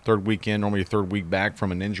 weeks. Third weekend, normally your third week back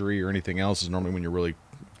from an injury or anything else is normally when you're really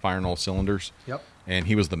firing all cylinders. Yep. And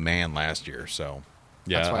he was the man last year, so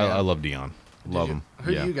yeah, That's why I love Deion. Love him.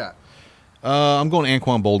 Who yeah. do you got? I'm going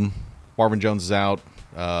Anquan Bolden. Marvin Jones is out.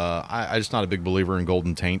 I just not a big believer in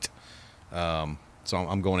Golden Taint. So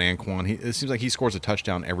I'm going Anquan. It seems like he scores a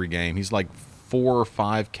touchdown every game. He's like 4 or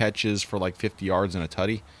 5 catches for like 50 yards and a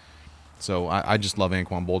tutty. So I just love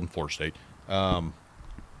Anquan Bolden, Florida State.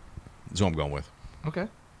 That's who I'm going with. Okay.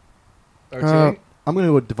 I'm going to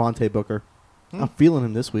go with Devontae Booker. I'm feeling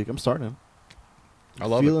him this week. I'm starting him. I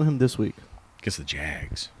love feeling it. him this week. Against the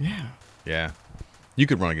Jags. Yeah. Yeah. You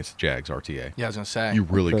could run against the Jags, RTA. Yeah, I was going to say. You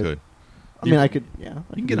really Okay. could. I mean, I could. Yeah.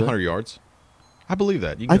 You can get 100 yards. I believe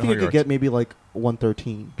that. You can I get think I 100 could get maybe like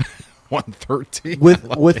 113 113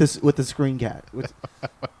 with a screen cat.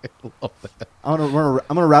 I'm gonna run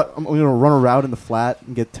a route in the flat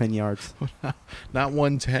and get 10 yards. Not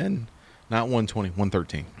 110, not 120,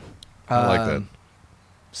 113. I like that.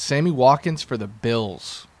 Sammy Watkins for the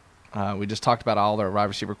Bills. We just talked about all their wide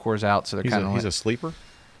receiver cores out, so they're kind of He's a sleeper.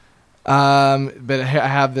 but I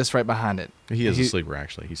have this right behind it. He is a sleeper,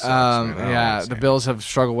 actually. He sucks. Man. I don't Yeah, understand. the Bills have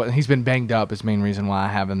struggled with. He's been banged up. Is the main reason why I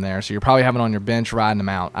have him there. So you're probably having him on your bench, riding him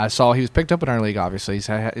out. I saw he was picked up in our league. Obviously,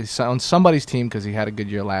 he's on somebody's team because he had a good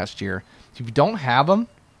year last year. If you don't have him,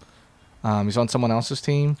 he's on someone else's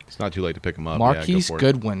team. It's not too late to pick him up. Marquise yeah, go for it.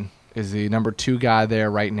 Goodwin is the number 2 guy there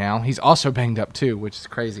right now. He's also banged up too, which is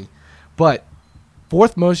crazy. But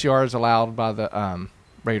 4th most yards allowed by the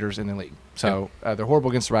Raiders in the league. So they're horrible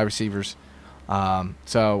against the wide receivers.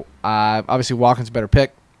 So obviously Watkins a better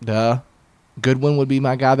pick. Duh. Goodwin would be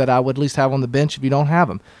my guy that I would at least have on the bench if you don't have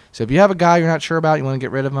him. So if you have a guy you're not sure about, you want to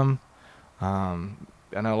get rid of him. I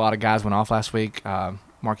know a lot of guys went off last week.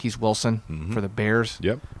 Marquise Wilson for the Bears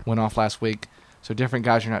went off last week. So different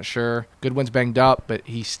guys you're not sure. Goodwin's banged up, but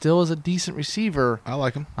he still is a decent receiver. I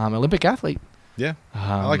like him. Olympic athlete. Yeah.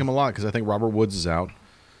 I like him a lot because I think Robert Woods is out.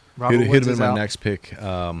 Robert Hit Woods him is in my out. next pick.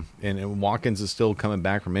 And Watkins is still coming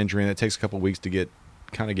back from injury, and it takes a couple weeks to get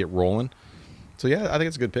rolling. So, yeah, I think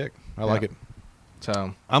it's a good pick. I like it.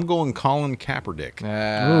 So I'm going Colin Kaepernick.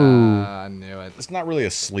 I knew it. It's not really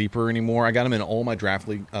a sleeper anymore. I got him in all my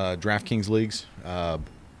DraftKings leagues.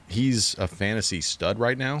 He's a fantasy stud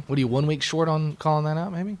right now. What are you 1 week short on calling that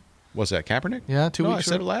out? Maybe. What's that, Kaepernick? Yeah, 2 No, weeks I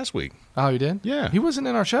said short. it last week. Oh, you did? Yeah. He wasn't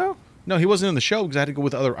in our show. No, he wasn't in the show because I had to go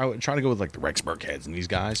with I was trying to go with like the Rex Burkheads and these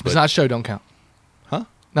guys. It's But, not show. Don't count. huh?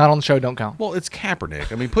 Not on the show. Don't count. Well, it's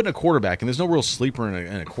Kaepernick. I mean, putting a quarterback, and there's no real sleeper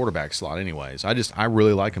in a quarterback slot anyways. I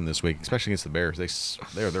really like him this week, especially against the Bears.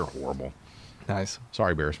 They're horrible. Nice.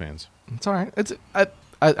 Sorry, Bears fans. It's all right.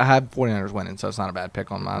 I had 49ers winning, so it's not a bad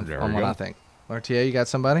pick on mine. There On we what go. I think. RTA, you got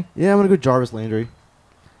somebody? Yeah, I'm gonna go Jarvis Landry.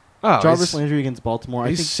 Oh, Jarvis Landry against Baltimore.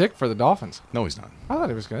 He's sick for the Dolphins. No, he's not. I thought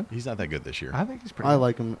he was good. He's not that good this year. I think he's pretty. I good.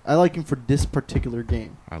 like him. I like him for this particular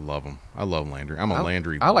game. I love him. I love Landry. I'm a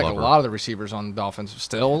Landry I like lover. a lot of the receivers on the Dolphins.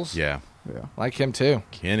 Stills. Yeah. Yeah. Like him too.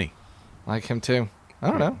 Kenny. Like him too. I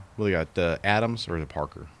don't know. Well, they got Adams or is it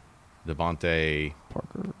Parker? Devontae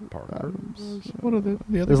Parker. What are the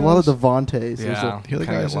other There's a lot of Devontaes. Yeah. The other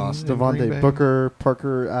kinda guys get lost. in Green Bay? Devontae Booker,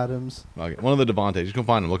 Parker, Adams. Okay, one of the Devontaes. Just go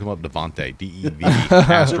find him. Look him up. Devontae. DEV.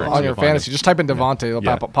 asterisk, On your you'll find fantasy, him. just type in Devontae. They'll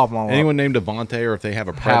Yeah. pop them all up. Anyone named Devontae, or if they have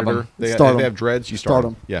a Have 'em. predator, if Start they 'em. have dreads, you Start start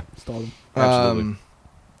 'em. them. Yeah, Start him. absolutely.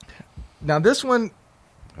 Now this one,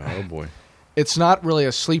 Oh boy. it's not really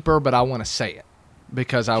a sleeper, but I want to say it.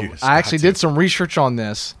 because I You just actually got to. did some research on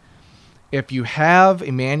this. If you have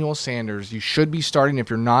Emmanuel Sanders, you should be starting. If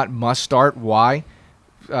you're not, must start. Why?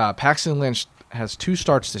 Paxton Lynch has 2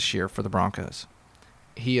 starts this year for the Broncos.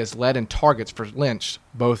 He has led in targets for Lynch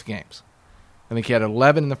both games. I think he had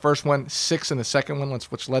 11 in the first one, 6 in the second one,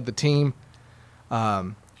 which led the team.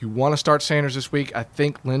 You want to start Sanders this week. I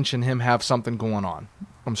think Lynch and him have something going on.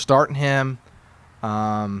 I'm starting him.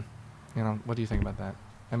 What do you think about that?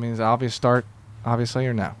 I mean, is it an obvious start, obviously,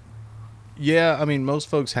 or no? Yeah, I mean, most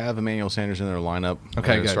folks have Emmanuel Sanders in their lineup.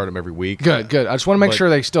 Okay, They good. start him every week. Good. I just want to make But- sure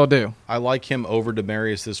they still do. I like him over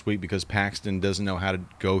Demarius this week because Paxton doesn't know how to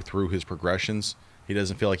go through his progressions. He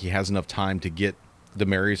doesn't feel like he has enough time to get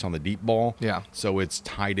Demarius on the deep ball. Yeah. So it's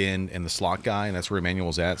tight end and the slot guy, and that's where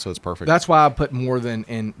Emmanuel's at, so it's perfect. That's why I put more than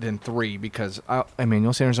 3 because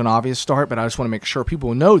Emmanuel Sanders is an obvious start, but I just want to make sure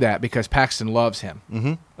people know that because Paxton loves him.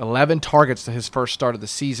 Mm-hmm. 11 targets to his first start of the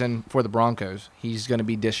season for the Broncos. He's going to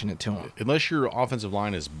be dishing it to him. Unless your offensive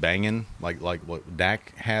line is banging, like what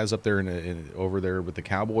Dak has up there over there with the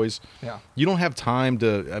Cowboys, Yeah. you don't have time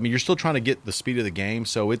to. I mean, you're still trying to get the speed of the game,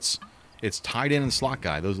 so it's tight end and slot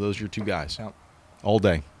guy. Those are your 2 guys Yeah. all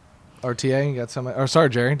day. RTA, you got somebody? Or sorry,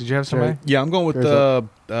 Jerry, did you have somebody? Yeah, I'm going with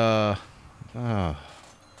Here's I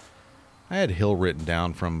had Hill written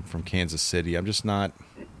down from Kansas City. I'm just not.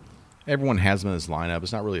 Everyone has him in his lineup.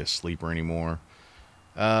 It's not really a sleeper anymore.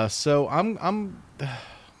 So I'm. I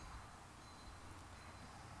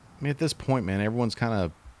mean, at this point, man, everyone's kind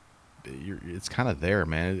of. It's kind of there,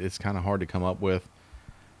 man. It's kind of hard to come up with.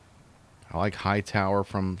 I like Hightower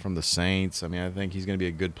from the Saints. I mean, I think he's going to be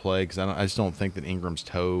a good play because I just don't think that Ingram's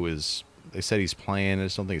toe is. They said he's playing. I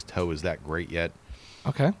just don't think his toe is that great yet.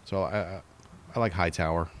 Okay. So I like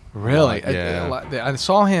Hightower. Really? Yeah. I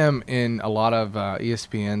saw him in a lot of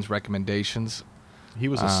ESPN's recommendations, He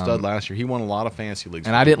was a stud last year. He won a lot of fantasy leagues.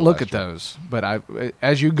 and for I didn't people look last at year. those. But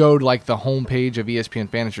as you go to like the homepage of ESPN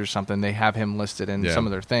Fantasy or something, they have him listed in Yeah. some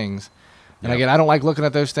of their things. And Yeah. again, I don't like looking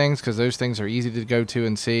at those things because those things are easy to go to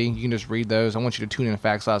and see. You can just read those. I want you to tune in to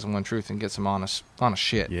Facts, Lies, and One Truth and get some honest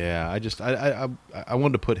shit. Yeah, I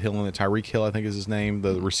wanted to put Hill in it. Tyreek Hill, I think is his name,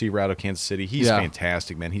 the receiver out of Kansas City. He's Yeah.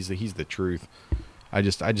 fantastic, man. He's the truth. I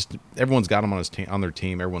just everyone's got him on their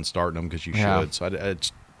team. Everyone's starting him because you Yeah. should. So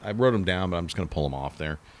I wrote him down, but I'm just going to pull him off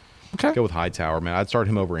there. Okay. Go with Hightower, man. I'd start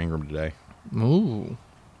him over Ingram today. Ooh.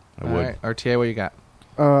 I All would. right. RTA, what you got?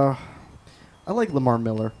 I like Lamar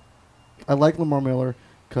Miller. I like Lamar Miller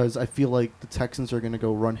because I feel like the Texans are going to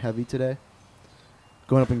go run heavy today.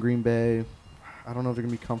 Going up in Green Bay, I don't know if they're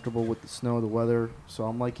going to be comfortable with the snow, the weather. So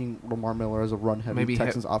I'm liking Lamar Miller as a run heavy Maybe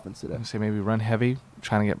Texans offense I'm today. gonna say maybe run heavy,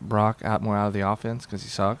 trying to get Brock more out of the offense because he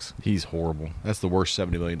sucks. He's horrible. That's the worst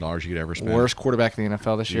 $70 million you could ever spend. Worst quarterback in the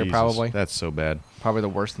NFL this year, Jesus, probably. That's so bad. Probably the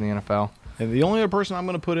worst in the NFL. And the only other person I'm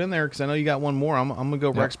going to put in there, because I know you got one more, I'm going to go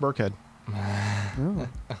Yep. Rex Burkhead. Oh.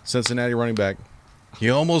 Cincinnati running back. He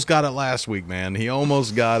almost got it last week, man. He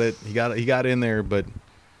almost got it. He got in there, but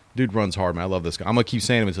dude runs hard, man. I love this guy. I'm going to keep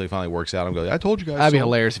saying him until he finally works out. I'm going, I told you guys. That'd be so.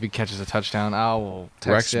 hilarious if he catches a touchdown. I will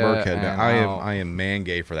Rex text you. Burkhead. and Man. I am man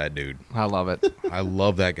gay for that dude. I love it. I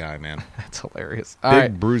love that guy, man. That's hilarious. All Big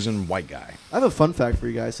right. bruising white guy. I have a fun fact for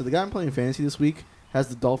you guys. So the guy I'm playing fantasy this week has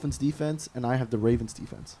the Dolphins defense, and I have the Ravens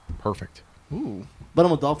defense. Perfect. Ooh. But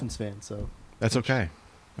I'm a Dolphins fan, so That's okay.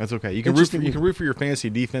 That's okay. You can root for, Interesting. your fantasy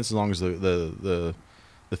defense as long as the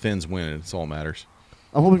Fins win. It's all that matters.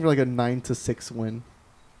 I'm hoping for like a 9-6 win.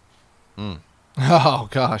 Oh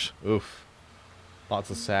gosh. Oof. Lots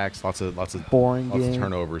of sacks. Lots of Boring lots of game.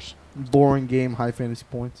 turnovers. Boring game, high fantasy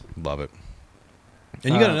points. Love it.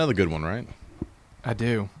 And you got Uh, another good one, right? I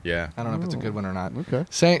do. Yeah. I don't know if it's a good one or not. Okay.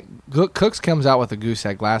 Cooks comes out with a goose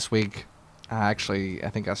egg last week. I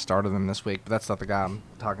think I started them this week, but that's not the guy I'm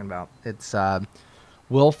talking about. It's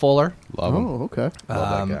Will Fuller. Love him. Oh, okay.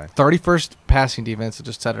 Love that guy. 31st passing defense. I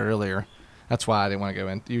just said it earlier. That's why I didn't want to go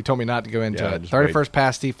in. You told me not to go into Yeah, it. just 31st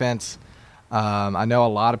pass defense. I know a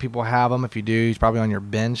lot of people have him. If you do, he's probably on your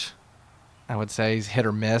bench. I would say he's hit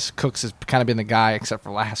or miss. Cooks has kind of been the guy except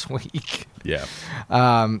for last week. Yeah.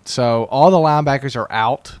 So all the linebackers are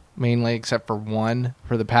out, mainly except for one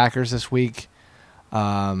for the Packers this week.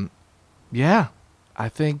 Yeah, I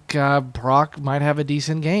think Brock might have a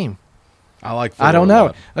decent game. I like. I don't Fuller a know.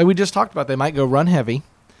 lot. Like we just talked about, they might go run heavy,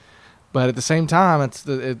 but at the same time, it's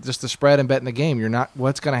just the spread and betting the game. You're not.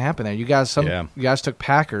 What's going to happen there? You guys took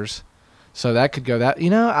Packers, so that could go that.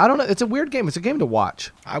 I don't know. It's a weird game. It's a game to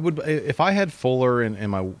watch. I would if I had Fuller and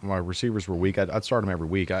my receivers were weak. I'd start him every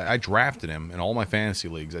week. I drafted him in all my fantasy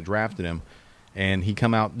leagues. I drafted him, and he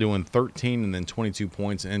come out doing 13 and then 22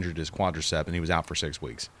 points and injured his quadricep, and he was out for 6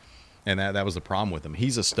 weeks. And that was the problem with him.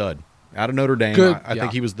 He's a stud. out of Notre Dame. Good, I yeah.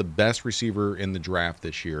 think he was the best receiver in the draft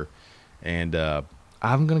this year. And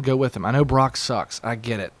I'm going to go with him. I know Brock sucks. I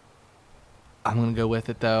get it. I'm going to go with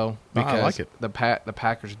it, though, No, I because like it. the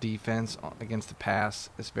Packers' defense against the pass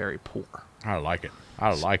is very poor. I like it.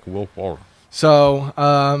 I like Will Fuller. So,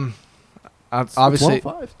 obviously, It's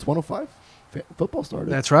 105. It's 105. Football started.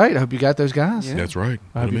 that's right. I hope you got those guys. Yeah. That's right.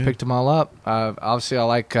 I hope you picked them all up. Obviously, I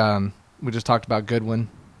like. We just talked about Goodwin.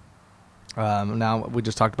 Now we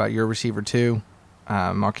just talked about your receiver too,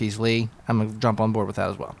 Marquise Lee. I'm gonna jump on board with that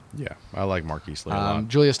as well. Yeah, I like Marquise Lee a lot.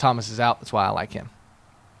 Julius Thomas is out. That's why I like him.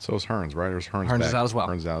 So is Hearns, right? Or is Hearns Hearns back? is out as well.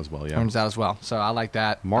 Hearns is out as well, yeah. Turns out as well. So I like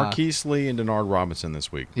that. Marquise Lee and Denard Robinson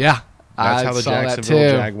this week. Yeah, That's I how the saw that Jacksonville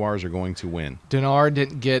too. Jaguars are going to win. Denard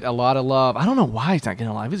didn't get a lot of love. I don't know why he's not getting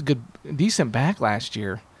a lot. He was good, decent back last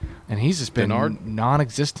year, and he's just been Denard?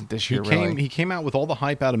 non-existent this He year. came. Really. He came out with all the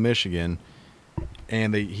hype out of Michigan,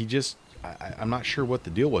 and he just. I'm not sure what the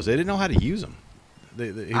deal was. They didn't know how to use him.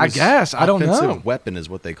 He I was guess. I don't know. Offensive weapon is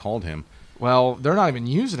what they called him. Well, they're not even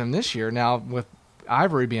using him this year. Now, with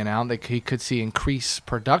Ivory being out, he could see increased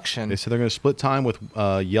production. They said they're going to split time with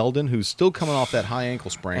Yeldon, who's still coming off that high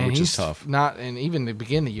ankle sprain, and which he's is tough. Not, and even the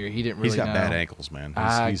beginning of the year, he didn't really. He's got know. bad ankles, man.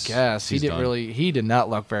 I guess he he's didn't done. really. He did not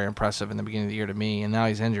look very impressive in the beginning of the year to me, and now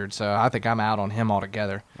he's injured. So I think I'm out on him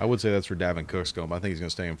altogether. I would say that's where Davin Cook's going, but I think he's going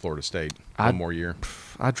to stay in Florida State I- one more year.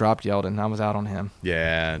 I dropped Yeldon. I was out on him.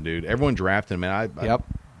 Yeah, dude. Everyone drafted him, man. I Yep.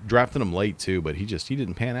 drafted him late too, but he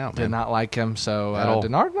didn't pan out, man. Did not like him. So At all.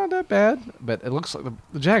 Denard not that bad, but it looks like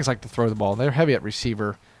the Jags like to throw the ball. They're heavy at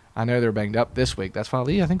receiver. I know they're banged up this week. That's why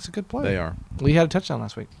Lee I think is a good player. They are. Lee had a touchdown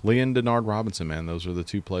last week. Lee and Denard Robinson, man. Those are the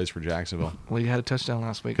two plays for Jacksonville. Lee had a touchdown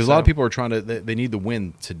last week. Because a lot of people are trying to. They need the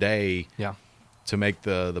win today Yeah. to make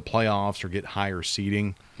the playoffs or get higher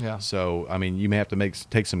seeding. Yeah. So I mean, you may have to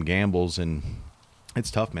take some gambles, and it's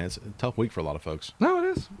tough, man. It's a tough week for a lot of folks. No,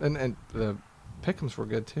 it is. And the Pick'ems were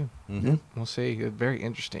good too. Mm-hmm. We'll see. Very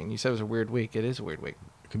interesting. You said it was a weird week. It is a weird week.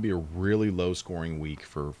 It could be a really low scoring week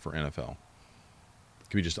for NFL. It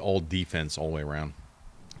could be just all defense all the way around.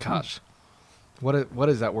 Gosh, what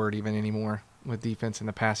is that word even anymore with defense in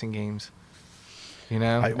the passing games? You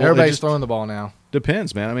know, Well, everybody's throwing the ball now.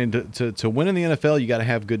 Depends, man. I mean, to win in the NFL, you got to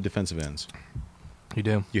have good defensive ends. You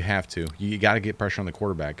do. You have to. You got to get pressure on the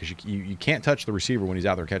quarterback because you can't touch the receiver when he's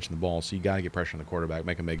out there catching the ball. So you got to get pressure on the quarterback,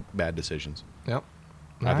 make him make bad decisions. Yep.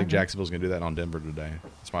 I think Jacksonville's going to do that on Denver today.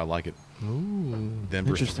 That's why I like it. Ooh.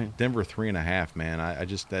 Denver, Interesting. Denver 3.5, man. I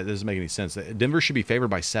just that doesn't make any sense. Denver should be favored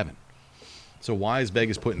by 7. So why is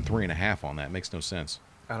Vegas putting 3.5 on that? It makes no sense.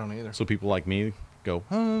 I don't either. So people like me go,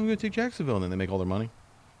 oh, I'm going to take Jacksonville, and then they make all their money.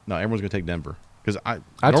 No, everyone's going to take Denver because I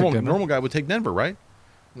took Denver. normal guy would take Denver, right?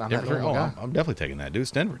 I'm Denver that normal guy. I'm definitely taking that, dude.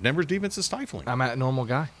 It's Denver. Denver's defense is stifling. I'm that normal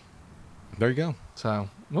guy. There you go. So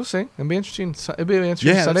we'll see. It'll be interesting. It'll be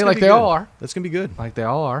interesting that's Sunday, gonna like be they good. all are. That's going to be good. Like they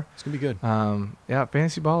all are. It's going to be good. Yeah,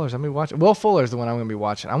 Fantasy Ballers. I'm gonna be watching. Will Fuller is the one I'm gonna be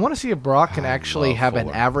watching. I want to see if Brock can I actually love have an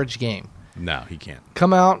Fuller. average game. No, he can't.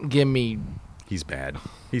 Come out and give me He's bad.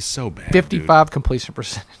 He's so bad. 55 completion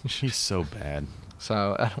percentage. Dude. He's so bad.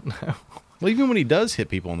 So I don't know. Well, even when he does hit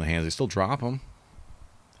people in the hands, they still drop him.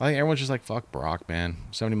 I think everyone's just like, fuck Brock, man.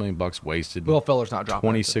 $70 million wasted. Will Fuller's not dropping.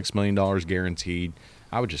 $26 million guaranteed.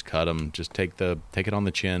 I would just cut him. Just take it on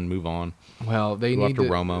the chin, move on. Well, they Go need after to.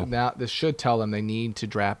 Romo. Now this should tell them they need to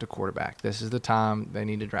draft a quarterback. This is the time they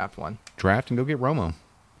need to draft one. Draft and go get Romo.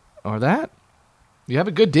 Or that. You have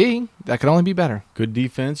a good D. That could only be better. Good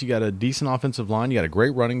defense. You got a decent offensive line. You got a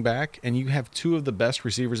great running back, and you have 2 of the best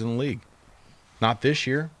receivers in the league. Not this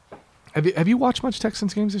year. Have you watched much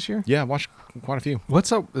Texans games this year? Yeah, I watched quite a few.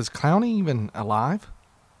 What's up? Is Clowney even alive?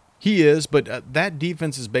 He is, but that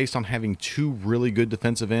defense is based on having 2 really good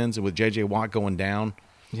defensive ends, and with J.J. Watt going down,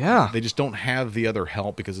 Yeah. they just don't have the other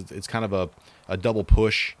help because it's kind of a double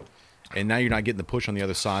push. And now you're not getting the push on the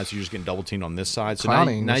other side, so you're just getting double teamed on this side. So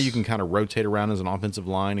Clowney now was- you can kind of rotate around as an offensive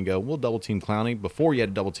line and go, we'll double team Clowney. Before you had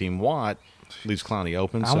to double team Watt, leaves Clowney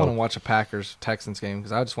open. I so want to watch a Packers Texans game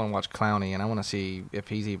because I just want to watch Clowney and I want to see if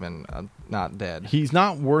he's even not dead. he's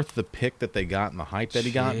not worth the pick that they got and the hype that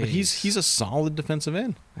he got, but Jeez. he's a solid defensive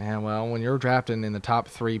end. Yeah, well, when you're drafting in the top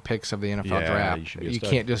 3 picks of the NFL Yeah, draft, you should be a you stud.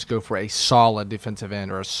 can't just go for a solid defensive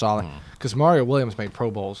end or a solid because Mario Williams made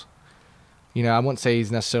Pro Bowls. You know, I wouldn't say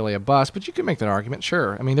he's necessarily a bust, but you can make that argument,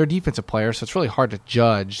 sure. I mean, they're defensive players, so it's really hard to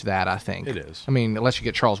judge that, I think. It is. I mean, unless you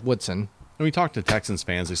get Charles Woodson. When we talk to Texans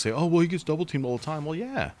fans, they say, oh, well, he gets double teamed all the time. Well,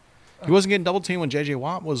 yeah. He wasn't getting double teamed when J.J.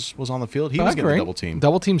 Watt was on the field. He I was getting agree. double teamed.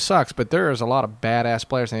 Double team sucks, but there is a lot of badass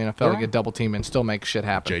players in the NFL There that are. get double teamed and still make shit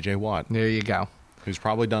happen. J.J. Watt, There you go. who's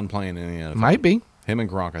probably done playing in the NFL. Might be. Him and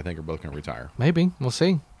Gronk, I think, are both going to retire. Maybe. We'll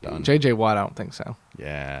see. Done. J.J. Watt, I don't think so.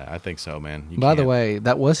 Yeah, I think so, man. You By the can't- way,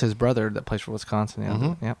 that was his brother that plays for Wisconsin. Yeah,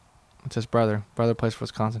 Mhm. Yep. It's his brother. Brother plays for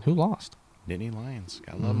Wisconsin. Who lost? Nittany Lions.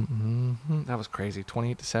 Gotta love him. Mm-hmm. That was crazy.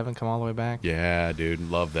 28-7, come all the way back. Yeah, dude.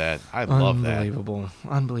 Love that. I love that.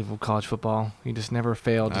 Unbelievable college football. You just never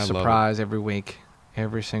failed to I love it. surprise every week,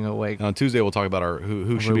 every single week. And on Tuesday, we'll talk about our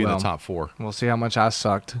who should be in the will. top 4. We'll see how much I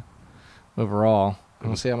sucked overall. And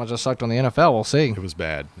we'll see how much I sucked on the NFL. We'll see. It was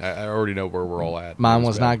bad. I already know where we're all at. Mine It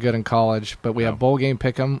was bad. not good in college, but we No. have bowl game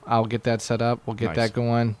pick'em. I'll get that set up. We'll get Nice. that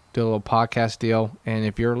going. Do a little podcast deal. And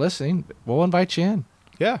if you're listening, we'll invite you in.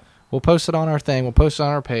 Yeah. We'll post it on our thing. We'll post it on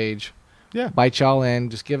our page. Yeah. Bite y'all in.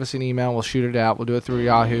 Just give us an email. We'll shoot it out. We'll do it through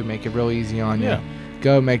Yahoo. Make it real easy on Yeah. you.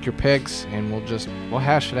 Go make your picks, and we'll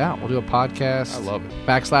hash it out. We'll do a podcast. I love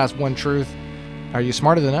it. / One Truth. Are you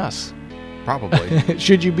smarter than us? Probably.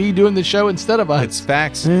 Should you be doing the show instead of us? It's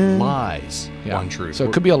facts, lies, Yeah. one truth. So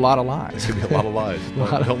it could be a lot of lies. It could be a lot of lies.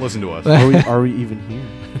 Don't listen to us. Are we even here?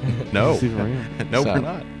 No. Steve Moran. No, So- we're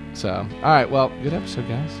not. So, all right. Well, good episode,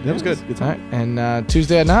 guys. That was good. Good All time. right. And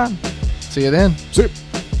Tuesday at 9. See you then. See ya.